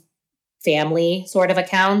mom family sort of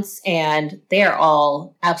accounts, and they are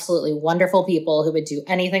all absolutely wonderful people who would do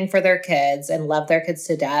anything for their kids and love their kids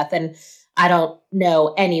to death. And I don't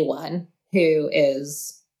know anyone who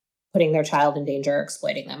is putting their child in danger or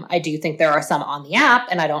exploiting them. I do think there are some on the app,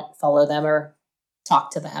 and I don't follow them or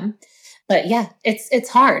talk to them. But yeah, it's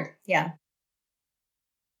hard. Yeah.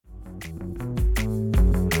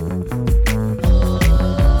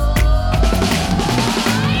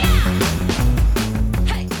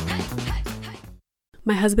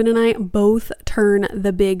 My husband and I both turn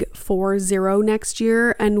the big 40 next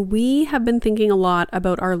year, and we have been thinking a lot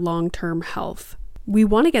about our long-term health. We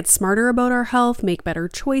want to get smarter about our health, make better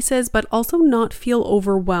choices, but also not feel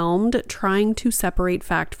overwhelmed trying to separate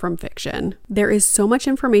fact from fiction. There is so much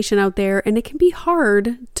information out there, and it can be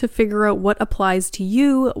hard to figure out what applies to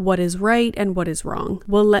you, what is right, and what is wrong.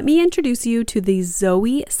 Well, let me introduce you to the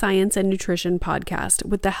Zoe Science and Nutrition podcast.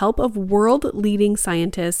 With the help of world-leading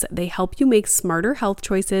scientists, they help you make smarter health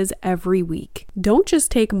choices every week. Don't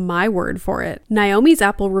just take my word for it. Naomi's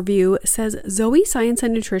Apple review says Zoe Science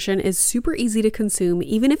and Nutrition is super easy to consume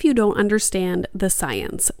even if you don't understand the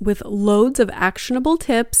science, with loads of actionable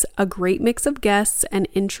tips, a great mix of guests, and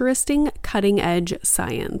interesting cutting-edge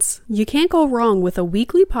science. You can't go wrong with a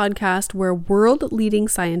weekly podcast where world-leading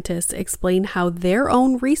scientists explain how their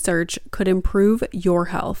own research could improve your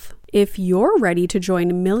health. If you're ready to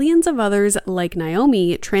join millions of others like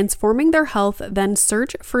Naomi transforming their health, then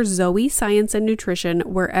search for Zoe Science and Nutrition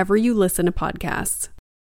wherever you listen to podcasts.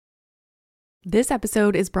 This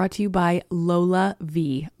episode is brought to you by Lola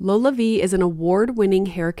V. Lola V is an award-winning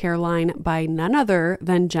hair care line by none other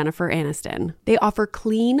than Jennifer Aniston. They offer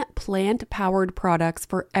clean, plant-powered products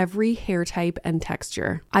for every hair type and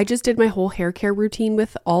texture. I just did my whole hair care routine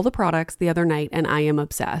with all the products the other night, and I am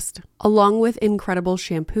obsessed. Along with incredible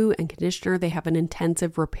shampoo and conditioner, they have an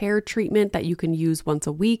intensive repair treatment that you can use once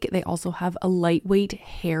a week. They also have a lightweight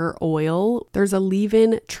hair oil. There's a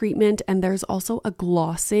leave-in treatment, and there's also a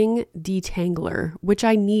glossing detangler, which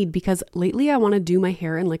I need because lately I want to do my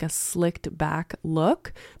hair in like a slicked back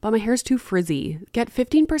look, but my hair's too frizzy. Get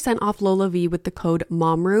 15% off Lola V with the code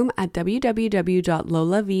MOMROOM at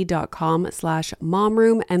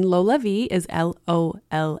www.lolav.com/momroom, and Lola V is LOLAVIE.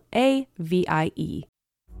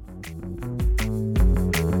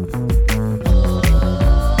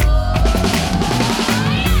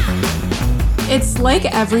 It's like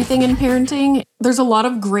everything in parenting. There's a lot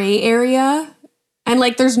of gray area, and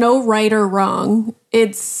like there's no right or wrong.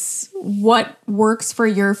 It's what works for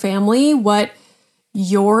your family, what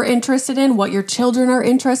you're interested in, what your children are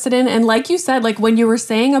interested in. And like you said, like when you were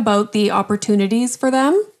saying about the opportunities for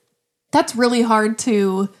them, that's really hard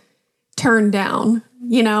to turn down,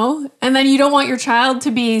 And then you don't want your child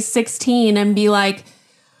to be 16 and be like,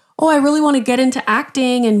 oh, I really want to get into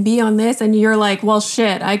acting and be on this. And you're like, well,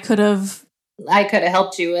 shit, I could have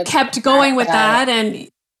helped you with kept going with that. And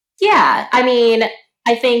yeah, I mean,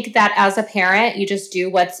 I think that as a parent, you just do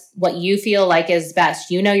what you feel like is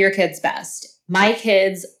best. You know your kids best. My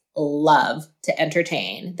kids love to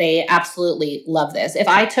entertain. They absolutely love this. If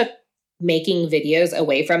I took making videos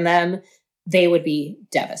away from them, they would be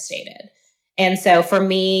devastated. And so for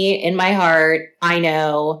me, in my heart, I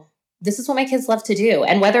know this is what my kids love to do.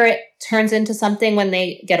 And whether it turns into something when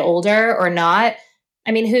they get older or not,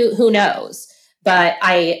 I mean, who knows? But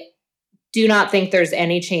I do not think there's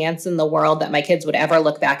any chance in the world that my kids would ever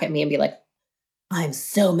look back at me and be like, I'm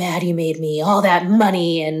so mad you made me all that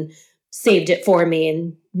money and saved it for me.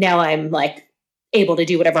 And now I'm like able to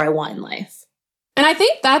do whatever I want in life. And I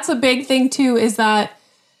think that's a big thing too, is that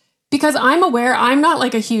because I'm aware, I'm not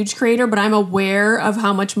like a huge creator, but I'm aware of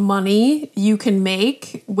how much money you can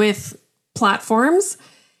make with platforms.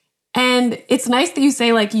 And it's nice that you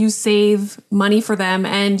say like you save money for them.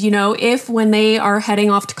 And, if when they are heading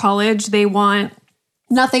off to college, they want,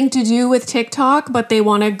 nothing to do with TikTok, but they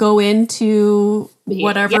want to go into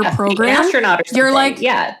whatever program. Be an astronaut or something. You're like,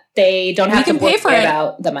 yeah, they don't have to pay for it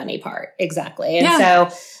about the money part. Exactly. And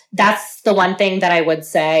so that's the one thing that I would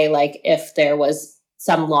say, like, if there was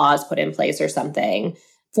some laws put in place or something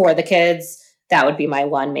for the kids, that would be my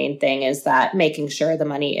one main thing, is that making sure the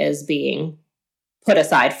money is being put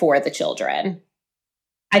aside for the children.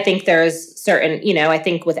 I think there's certain, I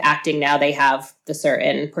think with acting now, they have the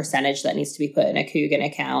certain percentage that needs to be put in a Coogan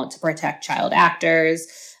account to protect child actors.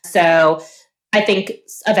 So I think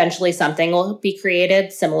eventually something will be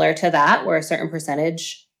created similar to that, where a certain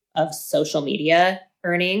percentage of social media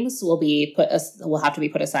earnings will have to be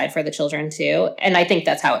put aside for the children too. And I think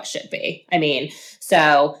that's how it should be. I mean,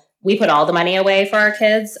 so we put all the money away for our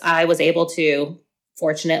kids. I was able to,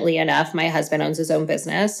 fortunately enough, my husband owns his own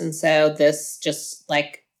business. And so this just,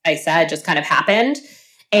 like I said, just kind of happened.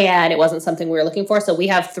 And it wasn't something we were looking for. So we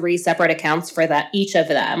have 3 separate accounts for that, each of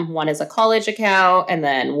them. One is a college account, and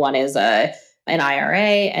then one is an IRA,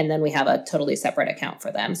 and then we have a totally separate account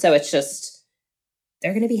for them. So it's just,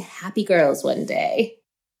 they're going to be happy girls one day.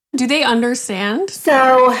 Do they understand?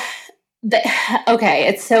 So, okay,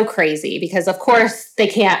 it's so crazy because, of course, I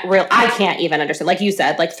can't even understand. Like you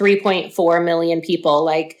said, like 3.4 million people.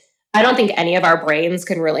 Like, I don't think any of our brains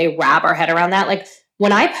can really wrap our head around that. Like,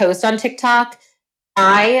 when I post on TikTok,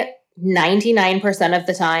 I 99% of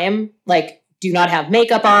the time, like, do not have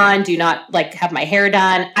makeup on, do not like have my hair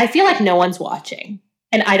done. I feel like no one's watching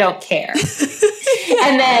and I don't care.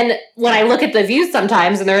 And then when I look at the views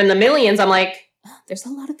sometimes and they're in the millions, I'm like, oh, there's a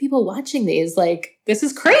lot of people watching these. Like, this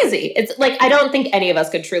is crazy. It's like, I don't think any of us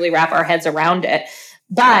could truly wrap our heads around it,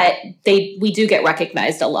 but we do get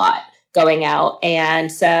recognized a lot going out.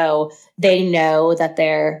 And so they know that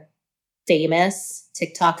they're famous,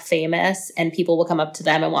 TikTok famous, and people will come up to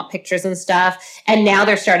them and want pictures and stuff. And now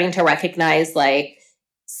they're starting to recognize, like,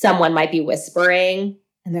 someone might be whispering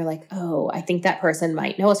and they're like, oh, I think that person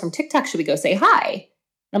might know us from TikTok. Should we go say hi?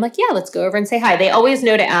 And I'm like, yeah, let's go over and say hi. They always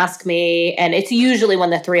know to ask me. And it's usually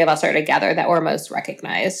when the 3 of us are together that we're most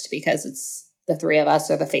recognized, because it's the 3 of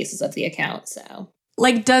us are the faces of the account. So,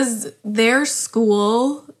 like, does their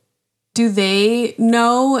school, do they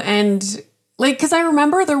know? And like, because I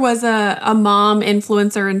remember there was a mom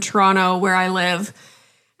influencer in Toronto where I live,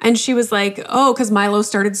 and she was like, oh, because Milo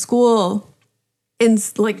started school in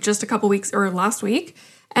like just a couple weeks or last week.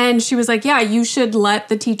 And she was like, yeah, you should let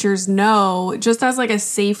the teachers know, just as like a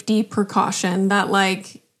safety precaution, that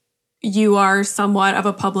like you are somewhat of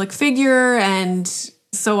a public figure and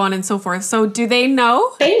so on and so forth. So do they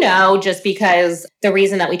know? They know, just because the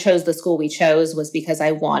reason that we chose the school we chose was because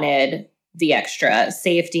I wanted the extra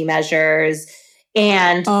safety measures,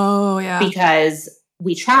 and because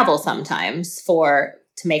we travel sometimes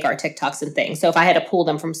to make our TikToks and things. So if I had to pull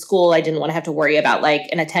them from school, I didn't want to have to worry about like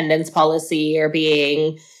an attendance policy or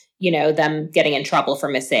being, them getting in trouble for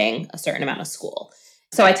missing a certain amount of school.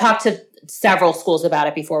 So I talked to several schools about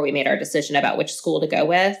it before we made our decision about which school to go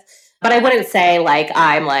with. But I wouldn't say like,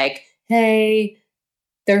 I'm like, hey,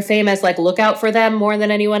 they're famous, like, look out for them more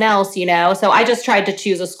than anyone else, So I just tried to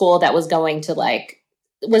choose a school that was going to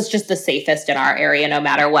was just the safest in our area no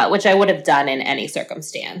matter what, which I would have done in any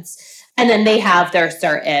circumstance. And then they have their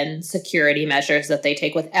certain security measures that they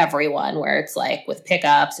take with everyone, where it's like with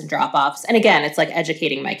pickups and drop-offs. And again, it's like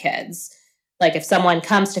educating my kids. Like, if someone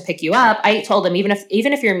comes to pick you up, I told them, even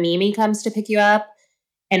if your Mimi comes to pick you up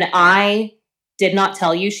and I did not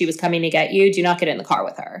tell you she was coming to get you, do not get in the car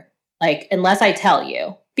with her. Like, unless I tell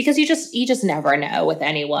you, because you just never know with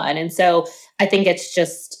anyone. And so I think it's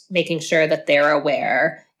just making sure that they're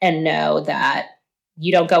aware and know that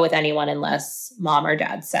you don't go with anyone unless mom or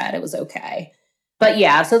dad said it was okay. But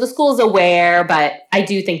yeah, so the school's aware, but I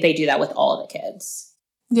do think they do that with all the kids.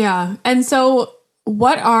 Yeah. And so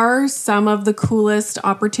what are some of the coolest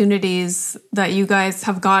opportunities that you guys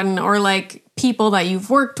have gotten, or like people that you've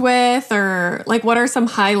worked with, or like what are some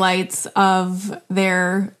highlights of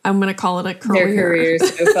their, I'm going to call it a career. Their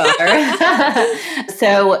careers so far.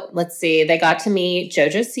 So let's see. They got to meet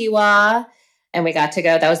JoJo Siwa, and we got to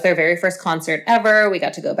go, that was their very first concert ever. We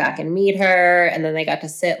got to go back and meet her, and then they got to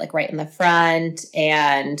sit like right in the front.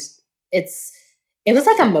 And it was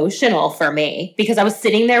like emotional for me, because I was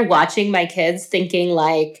sitting there watching my kids thinking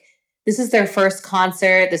like, this is their first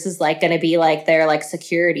concert. This is like going to be like their like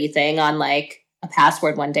security thing on like a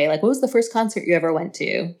password one day. Like, what was the first concert you ever went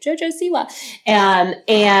to? JoJo Siwa.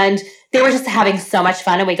 And they were just having so much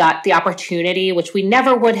fun. And we got the opportunity, which we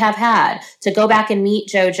never would have had, to go back and meet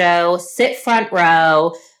JoJo, sit front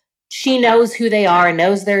row. She knows who they are,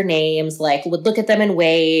 knows their names, like would look at them and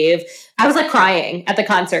wave. I was like crying at the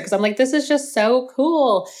concert because I'm like, this is just so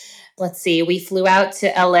cool. let's see, we flew out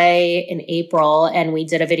to LA in April and we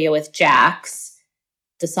did a video with Jax,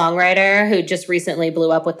 the songwriter who just recently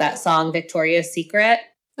blew up with that song, Victoria's Secret.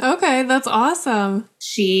 Okay, that's awesome.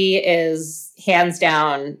 She is hands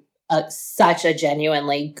down such a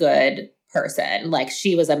genuinely good person. Like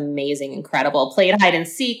she was amazing, incredible, played hide and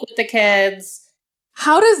seek with the kids.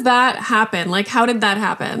 How does that happen? Like, how did that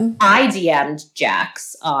happen? I DM'd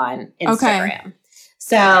Jax on Instagram. Okay.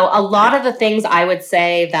 So a lot of the things I would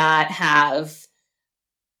say that have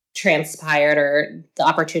transpired or the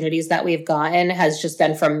opportunities that we've gotten has just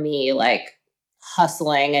been from me, like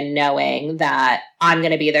hustling and knowing that I'm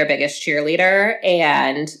going to be their biggest cheerleader.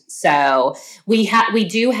 And so we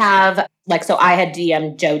do have like, so I had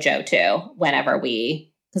DM'd JoJo too,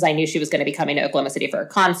 because I knew she was going to be coming to Oklahoma City for a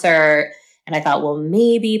concert. And I thought, well,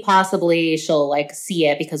 maybe possibly she'll like see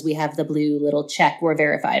it because we have the blue little check. We're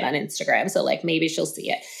verified on Instagram. So like maybe she'll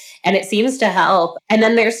see it. And it seems to help. And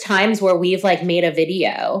then there's times where we've like made a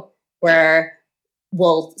video where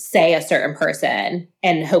we'll say a certain person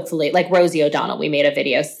and hopefully like Rosie O'Donnell. We made a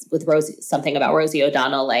video with Rosie, something about Rosie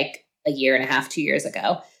O'Donnell like a year and a half, 2 years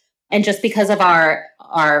ago. And just because of our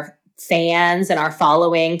fans and our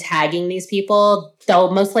following tagging these people,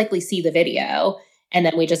 they'll most likely see the video. And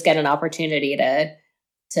then we just get an opportunity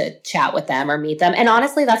to chat with them or meet them. And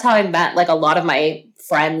honestly, that's how I met like a lot of my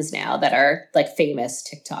friends now that are like famous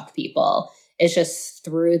TikTok people. It's just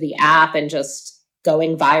through the app and just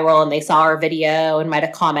going viral, and they saw our video and might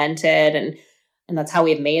have commented. And that's how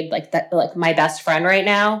we've made like that. Like my best friend right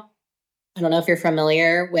now, I don't know if you're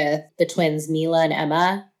familiar with the twins, Mila and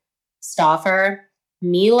Emma Stauffer.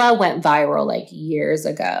 Mila went viral like years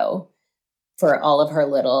ago for all of her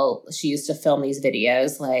she used to film these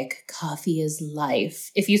videos like coffee is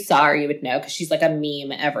life. If you saw her, you would know because she's like a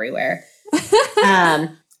meme everywhere.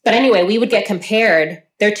 But anyway, we would get compared.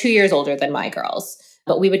 They're 2 years older than my girls,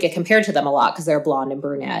 but we would get compared to them a lot because they're blonde and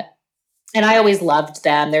brunette. And I always loved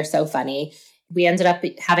them. They're so funny. We ended up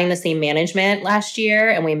having the same management last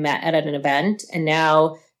year and we met at an event. And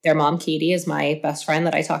now their mom, Katie, is my best friend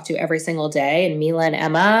that I talk to every single day. And Mila and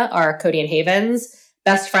Emma are Cody and Haven's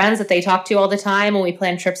best friends that they talk to all the time, and we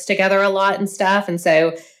plan trips together a lot and stuff. And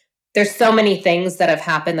so there's so many things that have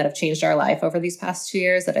happened that have changed our life over these past 2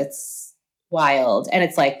 years that it's wild. And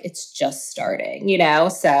it's like, it's just starting,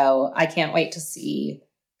 So I can't wait to see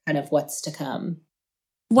kind of what's to come.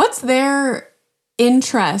 What's their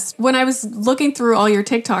interest? When I was looking through all your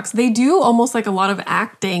TikToks, they do almost like a lot of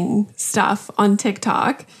acting stuff on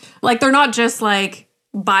TikTok. Like they're not just like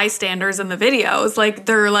bystanders in the videos, like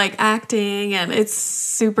they're like acting, and it's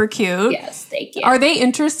super cute. Yes, thank you. Are they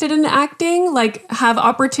interested in acting? Like have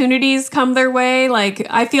opportunities come their way? Like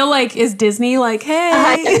I feel like, is Disney like, hey,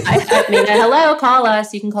 I mean, hello, call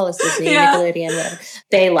us. You can call us Disney, Nickelodeon, whatever.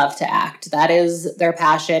 They love to act. That is their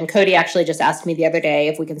passion. Cody actually just asked me the other day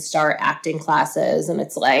if we can start acting classes, and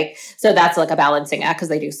it's like, so that's like a balancing act because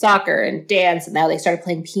they do soccer and dance, and now they started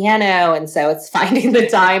playing piano, and so it's finding the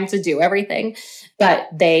time to do everything. But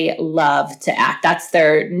they love to act. That's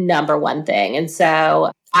their number one thing. And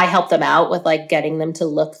so I help them out with like getting them to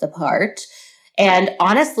look the part. And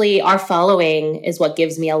honestly, our following is what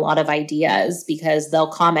gives me a lot of ideas because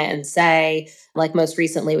they'll comment and say, like most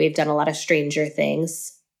recently, we've done a lot of Stranger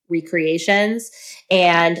Things recreations.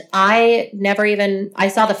 And I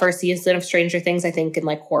saw the first season of Stranger Things, I think in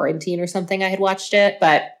like quarantine or something, I had watched it,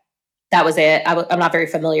 but that was it. I'm not very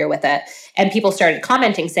familiar with it. And people started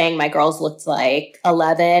commenting saying my girls looked like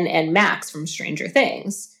 11 and Max from Stranger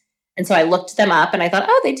Things. And so I looked them up and I thought,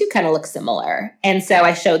 oh, they do kind of look similar. And so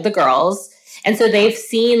I showed the girls. And so they've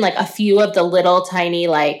seen like a few of the little tiny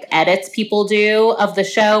like edits people do of the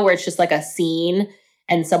show where it's just like a scene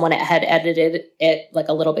and someone had edited it like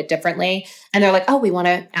a little bit differently. And they're like, oh, we want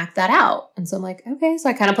to act that out. And so I'm like, okay. So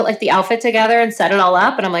I kind of put like the outfit together and set it all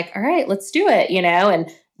up. And I'm like, all right, let's do it,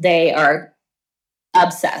 And they are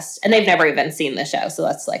obsessed, and they've never even seen the show. So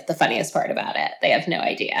that's like the funniest part about it. They have no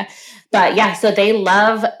idea. But yeah, so they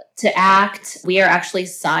love to act. We are actually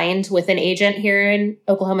signed with an agent here in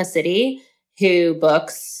Oklahoma City who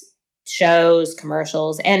books shows,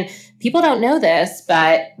 commercials. And people don't know this,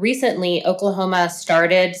 but recently Oklahoma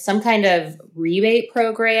started some kind of rebate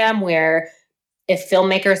program where if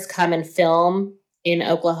filmmakers come and film in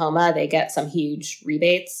Oklahoma, they get some huge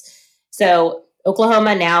rebates. So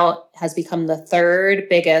Oklahoma now has become the third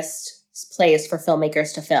biggest place for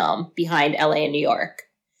filmmakers to film behind LA and New York.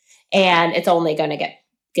 And it's only going to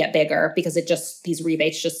get bigger because these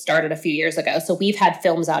rebates just started a few years ago. So we've had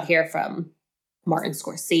films out here from Martin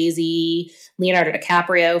Scorsese, Leonardo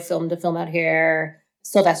DiCaprio filmed a film out here.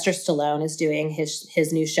 Sylvester Stallone is doing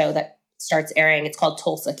his new show that starts airing. It's called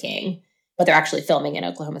Tulsa King. but they're actually filming in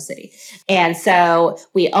Oklahoma City. And so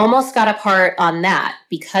we almost got a part on that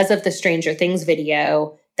because of the Stranger Things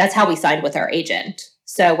video. That's how we signed with our agent.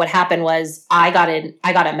 So what happened was I got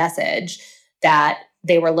a message that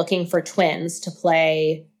they were looking for twins to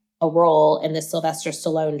play a role in the Sylvester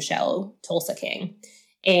Stallone show, Tulsa King.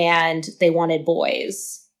 And they wanted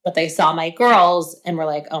boys, but they saw my girls and were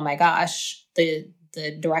like, oh my gosh, the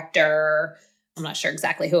director, I'm not sure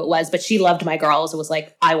exactly who it was, but she loved my girls. It was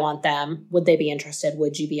like, I want them. Would they be interested?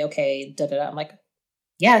 Would you be okay? Da, da, da. I'm like,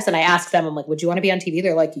 yes. And I asked them, I'm like, would you want to be on TV?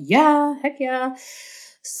 They're like, yeah, heck yeah.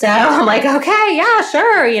 So I'm like, okay, yeah,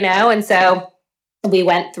 sure. And so we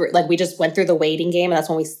just went through the waiting game. And that's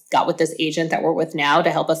when we got with this agent that we're with now to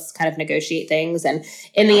help us kind of negotiate things. And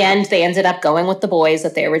in the end, they ended up going with the boys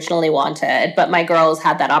that they originally wanted. But my girls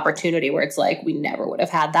had that opportunity where it's like, we never would have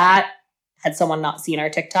had that had someone not seen our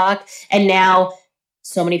TikTok. And now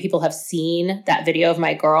so many people have seen that video of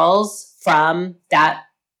my girls from that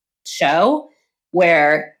show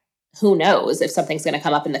where who knows if something's going to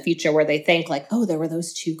come up in the future where they think like, oh, there were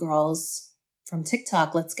those 2 girls from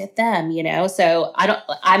TikTok. Let's get them, So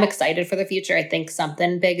I'm excited for the future. I think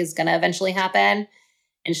something big is going to eventually happen. And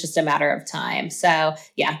it's just a matter of time. So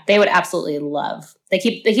yeah, they would absolutely love. They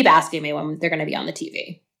keep asking me when they're going to be on the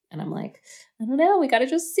TV. And I'm like, I don't know. We got to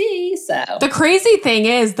just see. So the crazy thing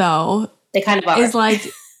is though, they kind of are. Is like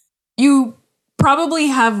you probably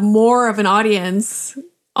have more of an audience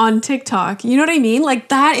on TikTok. You know what I mean? Like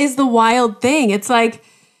that is the wild thing. It's like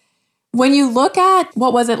when you look at,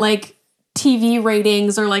 what was it, like TV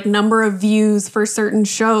ratings or like number of views for certain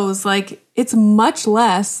shows, like it's much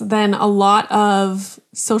less than a lot of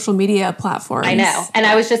social media platforms. I know. And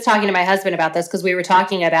I was just talking to my husband about this because we were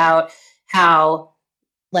talking about how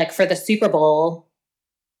like for the Super Bowl,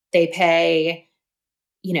 they pay,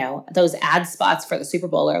 those ad spots for the Super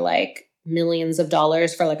Bowl are like millions of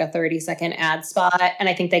dollars for like a 30-second ad spot. And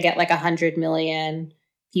I think they get like 100 million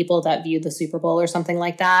people that view the Super Bowl or something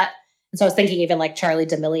like that. And so I was thinking even like Charlie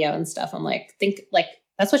D'Amelio and stuff. I'm like,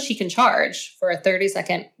 that's what she can charge for a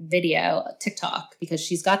 30-second video TikTok because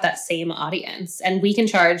she's got that same audience. And we can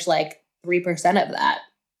charge like 3% of that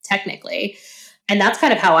technically. And that's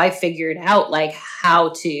kind of how I figured out like how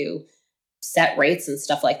to set rates and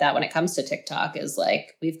stuff like that when it comes to TikTok is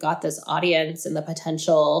like, we've got this audience and the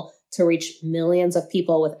potential to reach millions of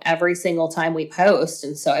people with every single time we post.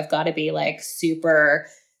 And so I've got to be like super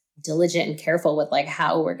diligent and careful with like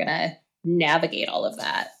how we're going to navigate all of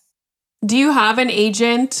that. Do you have an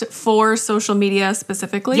agent for social media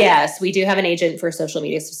specifically? Yes, we do have an agent for social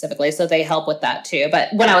media specifically. So they help with that too. But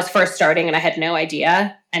when I was first starting and I had no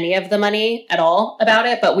idea any of the money at all about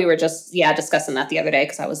it, but we were just, discussing that the other day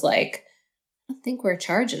because I was like, I don't think we're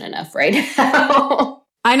charging enough right now.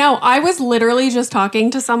 I know. I was literally just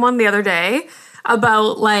talking to someone the other day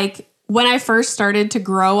about like when I first started to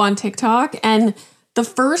grow on TikTok and the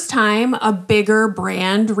first time a bigger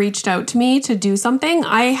brand reached out to me to do something,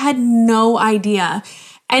 I had no idea.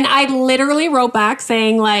 And I literally wrote back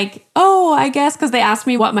saying like, oh, I guess because they asked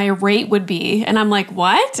me what my rate would be. And I'm like,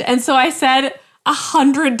 what? And so I said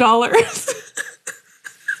 $100.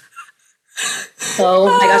 Oh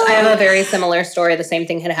my gosh, I have a very similar story. The same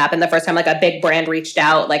thing had happened the first time like a big brand reached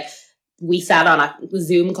out. Like we sat on a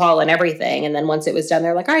Zoom call and everything. And then once it was done,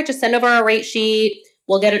 they're like, all right, just send over a rate sheet.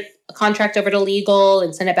 We'll get a contract over to legal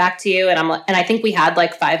and send it back to you. And I think we had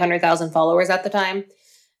like 500,000 followers at the time.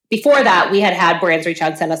 Before that, we had brands reach out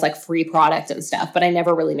and send us like free product and stuff, but I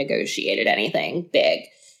never really negotiated anything big.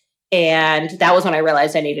 And that was when I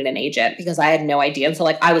realized I needed an agent because I had no idea. And so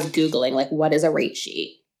like I was Googling like, what is a rate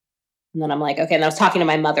sheet? And then I'm like, okay. And I was talking to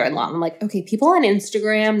my mother-in-law. I'm like, okay, people on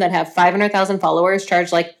Instagram that have 500,000 followers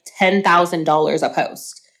charge like $10,000 a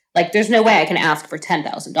post. Like there's no way I can ask for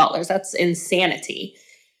 $10,000. That's insanity.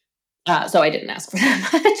 So I didn't ask for that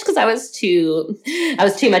much because I was too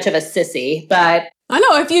much of a sissy. But I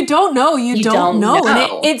know if you don't know, you don't know.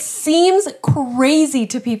 And it seems crazy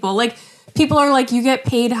to people. Like people are like, you get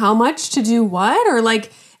paid how much to do what? Or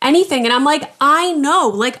like anything. And I'm like, I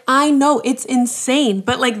know it's insane,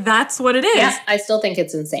 but like, that's what it is. Yeah, I still think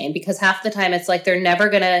it's insane because half the time it's like,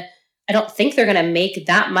 I don't think they're going to make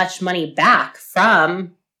that much money back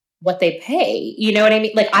from what they pay. You know what I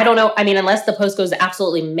mean? Like, I don't know. I mean, unless the post goes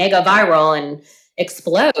absolutely mega viral and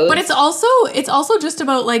explodes. But it's also just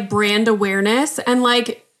about like brand awareness and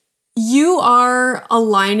like you are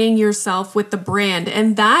aligning yourself with the brand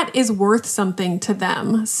and that is worth something to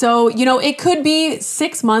them. So, it could be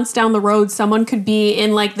 6 months down the road, someone could be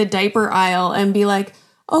in like the diaper aisle and be like,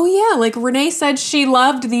 Oh yeah, like Renee said she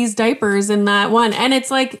loved these diapers in that one. And it's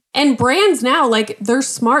like, and brands now, like they're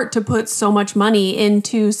smart to put so much money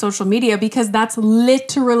into social media because that's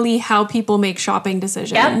literally how people make shopping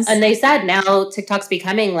decisions. Yep. And they said now TikTok's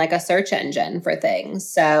becoming like a search engine for things.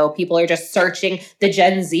 So people are just searching, the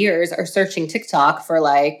Gen Zers are searching TikTok for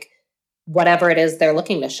like whatever it is they're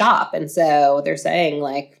looking to shop. And so they're saying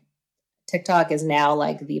like TikTok is now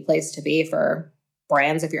like the place to be for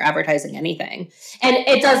brands if you're advertising anything. And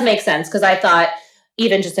it does make sense because I thought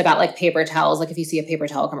even just about like paper towels, like if you see a paper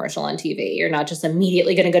towel commercial on TV, you're not just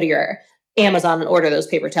immediately going to go to your Amazon and order those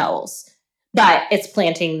paper towels. But it's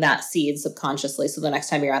planting that seed subconsciously. So the next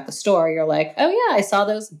time you're at the store, you're like, oh yeah, I saw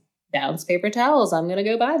those Bounce paper towels. I'm going to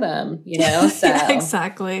go buy them, you know? So yeah,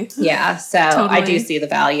 exactly. Yeah. So Totally. I do see the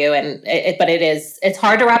value and but it's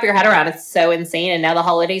hard to wrap your head around. It's so insane. And now the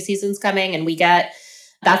holiday season's coming and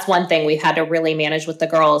that's one thing we've had to really manage with the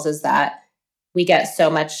girls is that we get so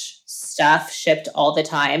much stuff shipped all the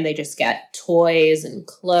time. They just get toys and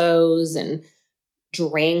clothes and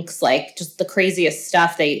drinks, like just the craziest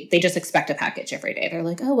stuff. They just expect a package every day. They're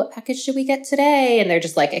like, oh, what package should we get today? And they're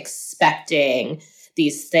just like expecting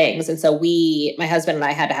these things. And so my husband and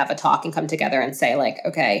I had to have a talk and come together and say like,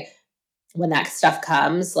 okay, when that stuff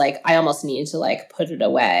comes, like I almost need to like put it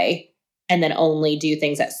away and then only do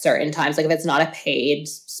things at certain times. Like if it's not a paid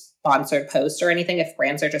sponsored post or anything, if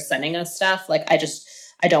brands are just sending us stuff, like I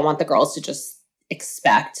don't want the girls to just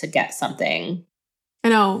expect to get something. I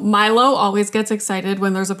know Milo always gets excited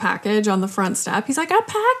when there's a package on the front step. He's like, a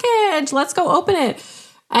package, let's go open it.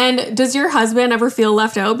 And does your husband ever feel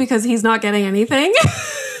left out because he's not getting anything?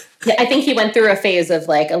 Yeah, I think he went through a phase of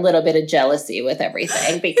like a little bit of jealousy with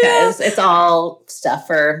everything because it's all stuff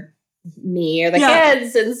for me or the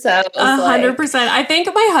kids. And so 100%. I think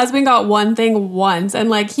my husband got one thing once and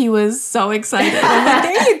like he was so excited. I'm like,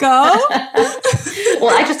 there you go.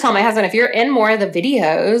 Well, I just tell my husband, if you're in more of the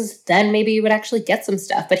videos, then maybe you would actually get some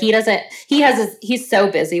stuff. But he's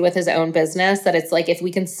so busy with his own business that it's like, if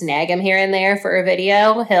we can snag him here and there for a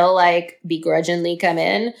video, he'll like begrudgingly come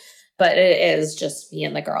in. But it is just me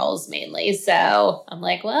and the girls mainly. So I'm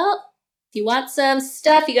like, well, if you want some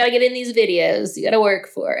stuff, you got to get in these videos. You got to work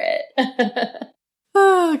for it.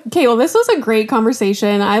 Okay, well, this was a great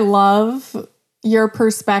conversation. I love your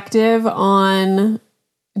perspective on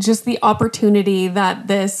just the opportunity that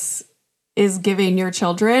this is giving your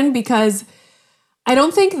children, because I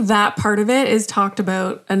don't think that part of it is talked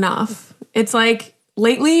about enough. It's like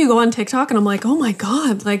lately you go on TikTok and I'm like, oh my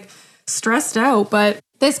God, like stressed out. But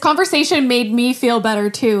this conversation made me feel better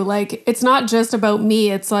too. Like it's not just about me.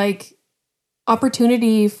 It's like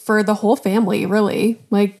opportunity for the whole family, really.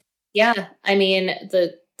 Like, yeah, I mean,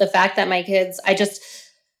 the fact that my kids,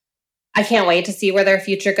 I can't wait to see where their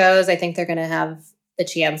future goes. I think they're going to have the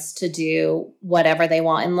chance to do whatever they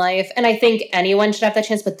want in life. And I think anyone should have that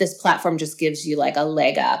chance, but this platform just gives you like a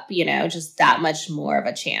leg up, you know, just that much more of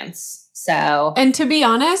a chance. So, and to be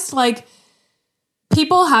honest, like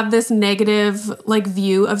people have this negative like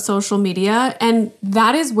view of social media, and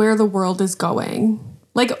that is where the world is going.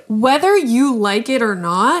 Like whether you like it or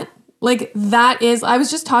not, like that is, I was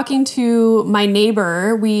just talking to my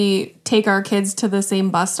neighbor. We take our kids to the same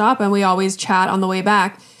bus stop and we always chat on the way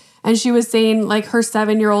back. And she was saying like her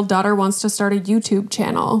 7-year-old daughter wants to start a YouTube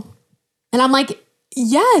channel. And I'm like,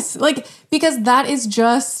 yes, like, because that is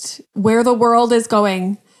just where the world is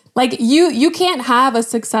going. Like you can't have a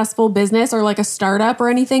successful business or like a startup or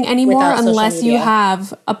anything anymore unless you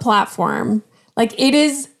have a platform. Like it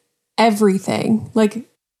is everything. Like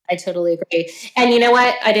I totally agree. And you know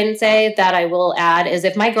what I didn't say that I will add is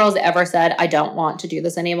if my girls ever said, I don't want to do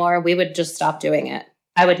this anymore, we would just stop doing it.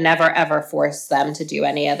 I would never, ever force them to do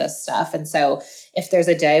any of this stuff. And so if there's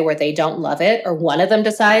a day where they don't love it or one of them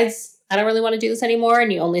decides, I don't really want to do this anymore,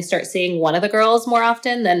 and you only start seeing one of the girls more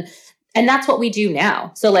often, and that's what we do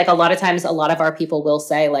now. So like a lot of times, a lot of our people will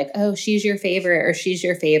say like, oh, she's your favorite or she's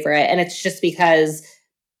your favorite. And it's just because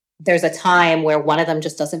there's a time where one of them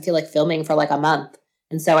just doesn't feel like filming for like a month.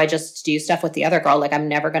 And so I just do stuff with the other girl. Like I'm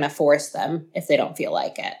never going to force them if they don't feel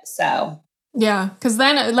like it. So yeah, because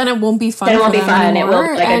then it won't be fun. Then it won't be fun. Anymore. It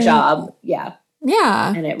will be like a job. Yeah.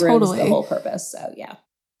 Yeah. And it ruins the whole purpose. So yeah.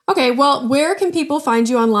 Okay, well, where can people find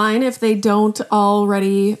you online if they don't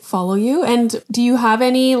already follow you? And do you have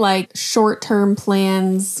any like short-term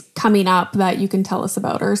plans coming up that you can tell us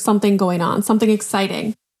about, or something going on, something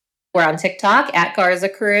exciting? We're on TikTok at Garza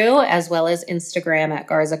Crew, as well as Instagram at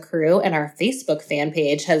Garza Crew. And our Facebook fan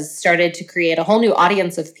page has started to create a whole new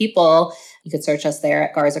audience of people. You could search us there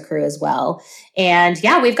at Garza Crew as well. And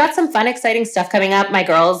yeah, we've got some fun, exciting stuff coming up. My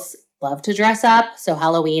girls love to dress up. So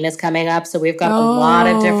Halloween is coming up. So we've got a lot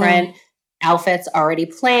of different outfits already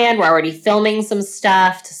planned. We're already filming some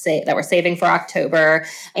stuff that we're saving for October.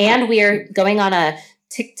 And we are going on a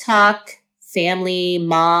TikTok family,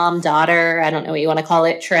 mom, daughter, I don't know what you want to call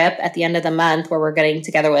it, trip at the end of the month where we're getting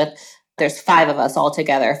together there's 5 of us all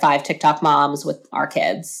together, 5 TikTok moms with our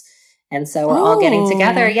kids. And so we're all getting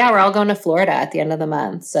together. Yeah, we're all going to Florida at the end of the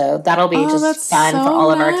month. So that'll be just fun for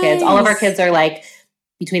all of our kids. All of our kids are like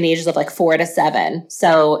between the ages of like 4 to 7.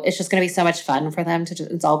 So it's just going to be so much fun for them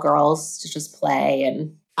it's all girls to just play.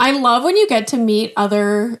 And I love when you get to meet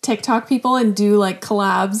other TikTok people and do like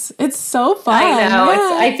collabs. It's so fun. I know.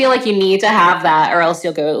 Yeah. I feel like you need to have that or else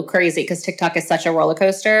you'll go crazy because TikTok is such a roller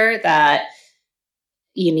coaster that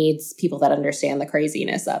you need people that understand the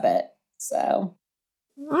craziness of it. So.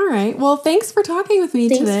 All right. Well, thanks for talking with me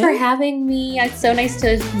today. Thanks for having me. It's so nice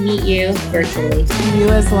to meet you virtually. You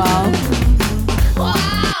as well.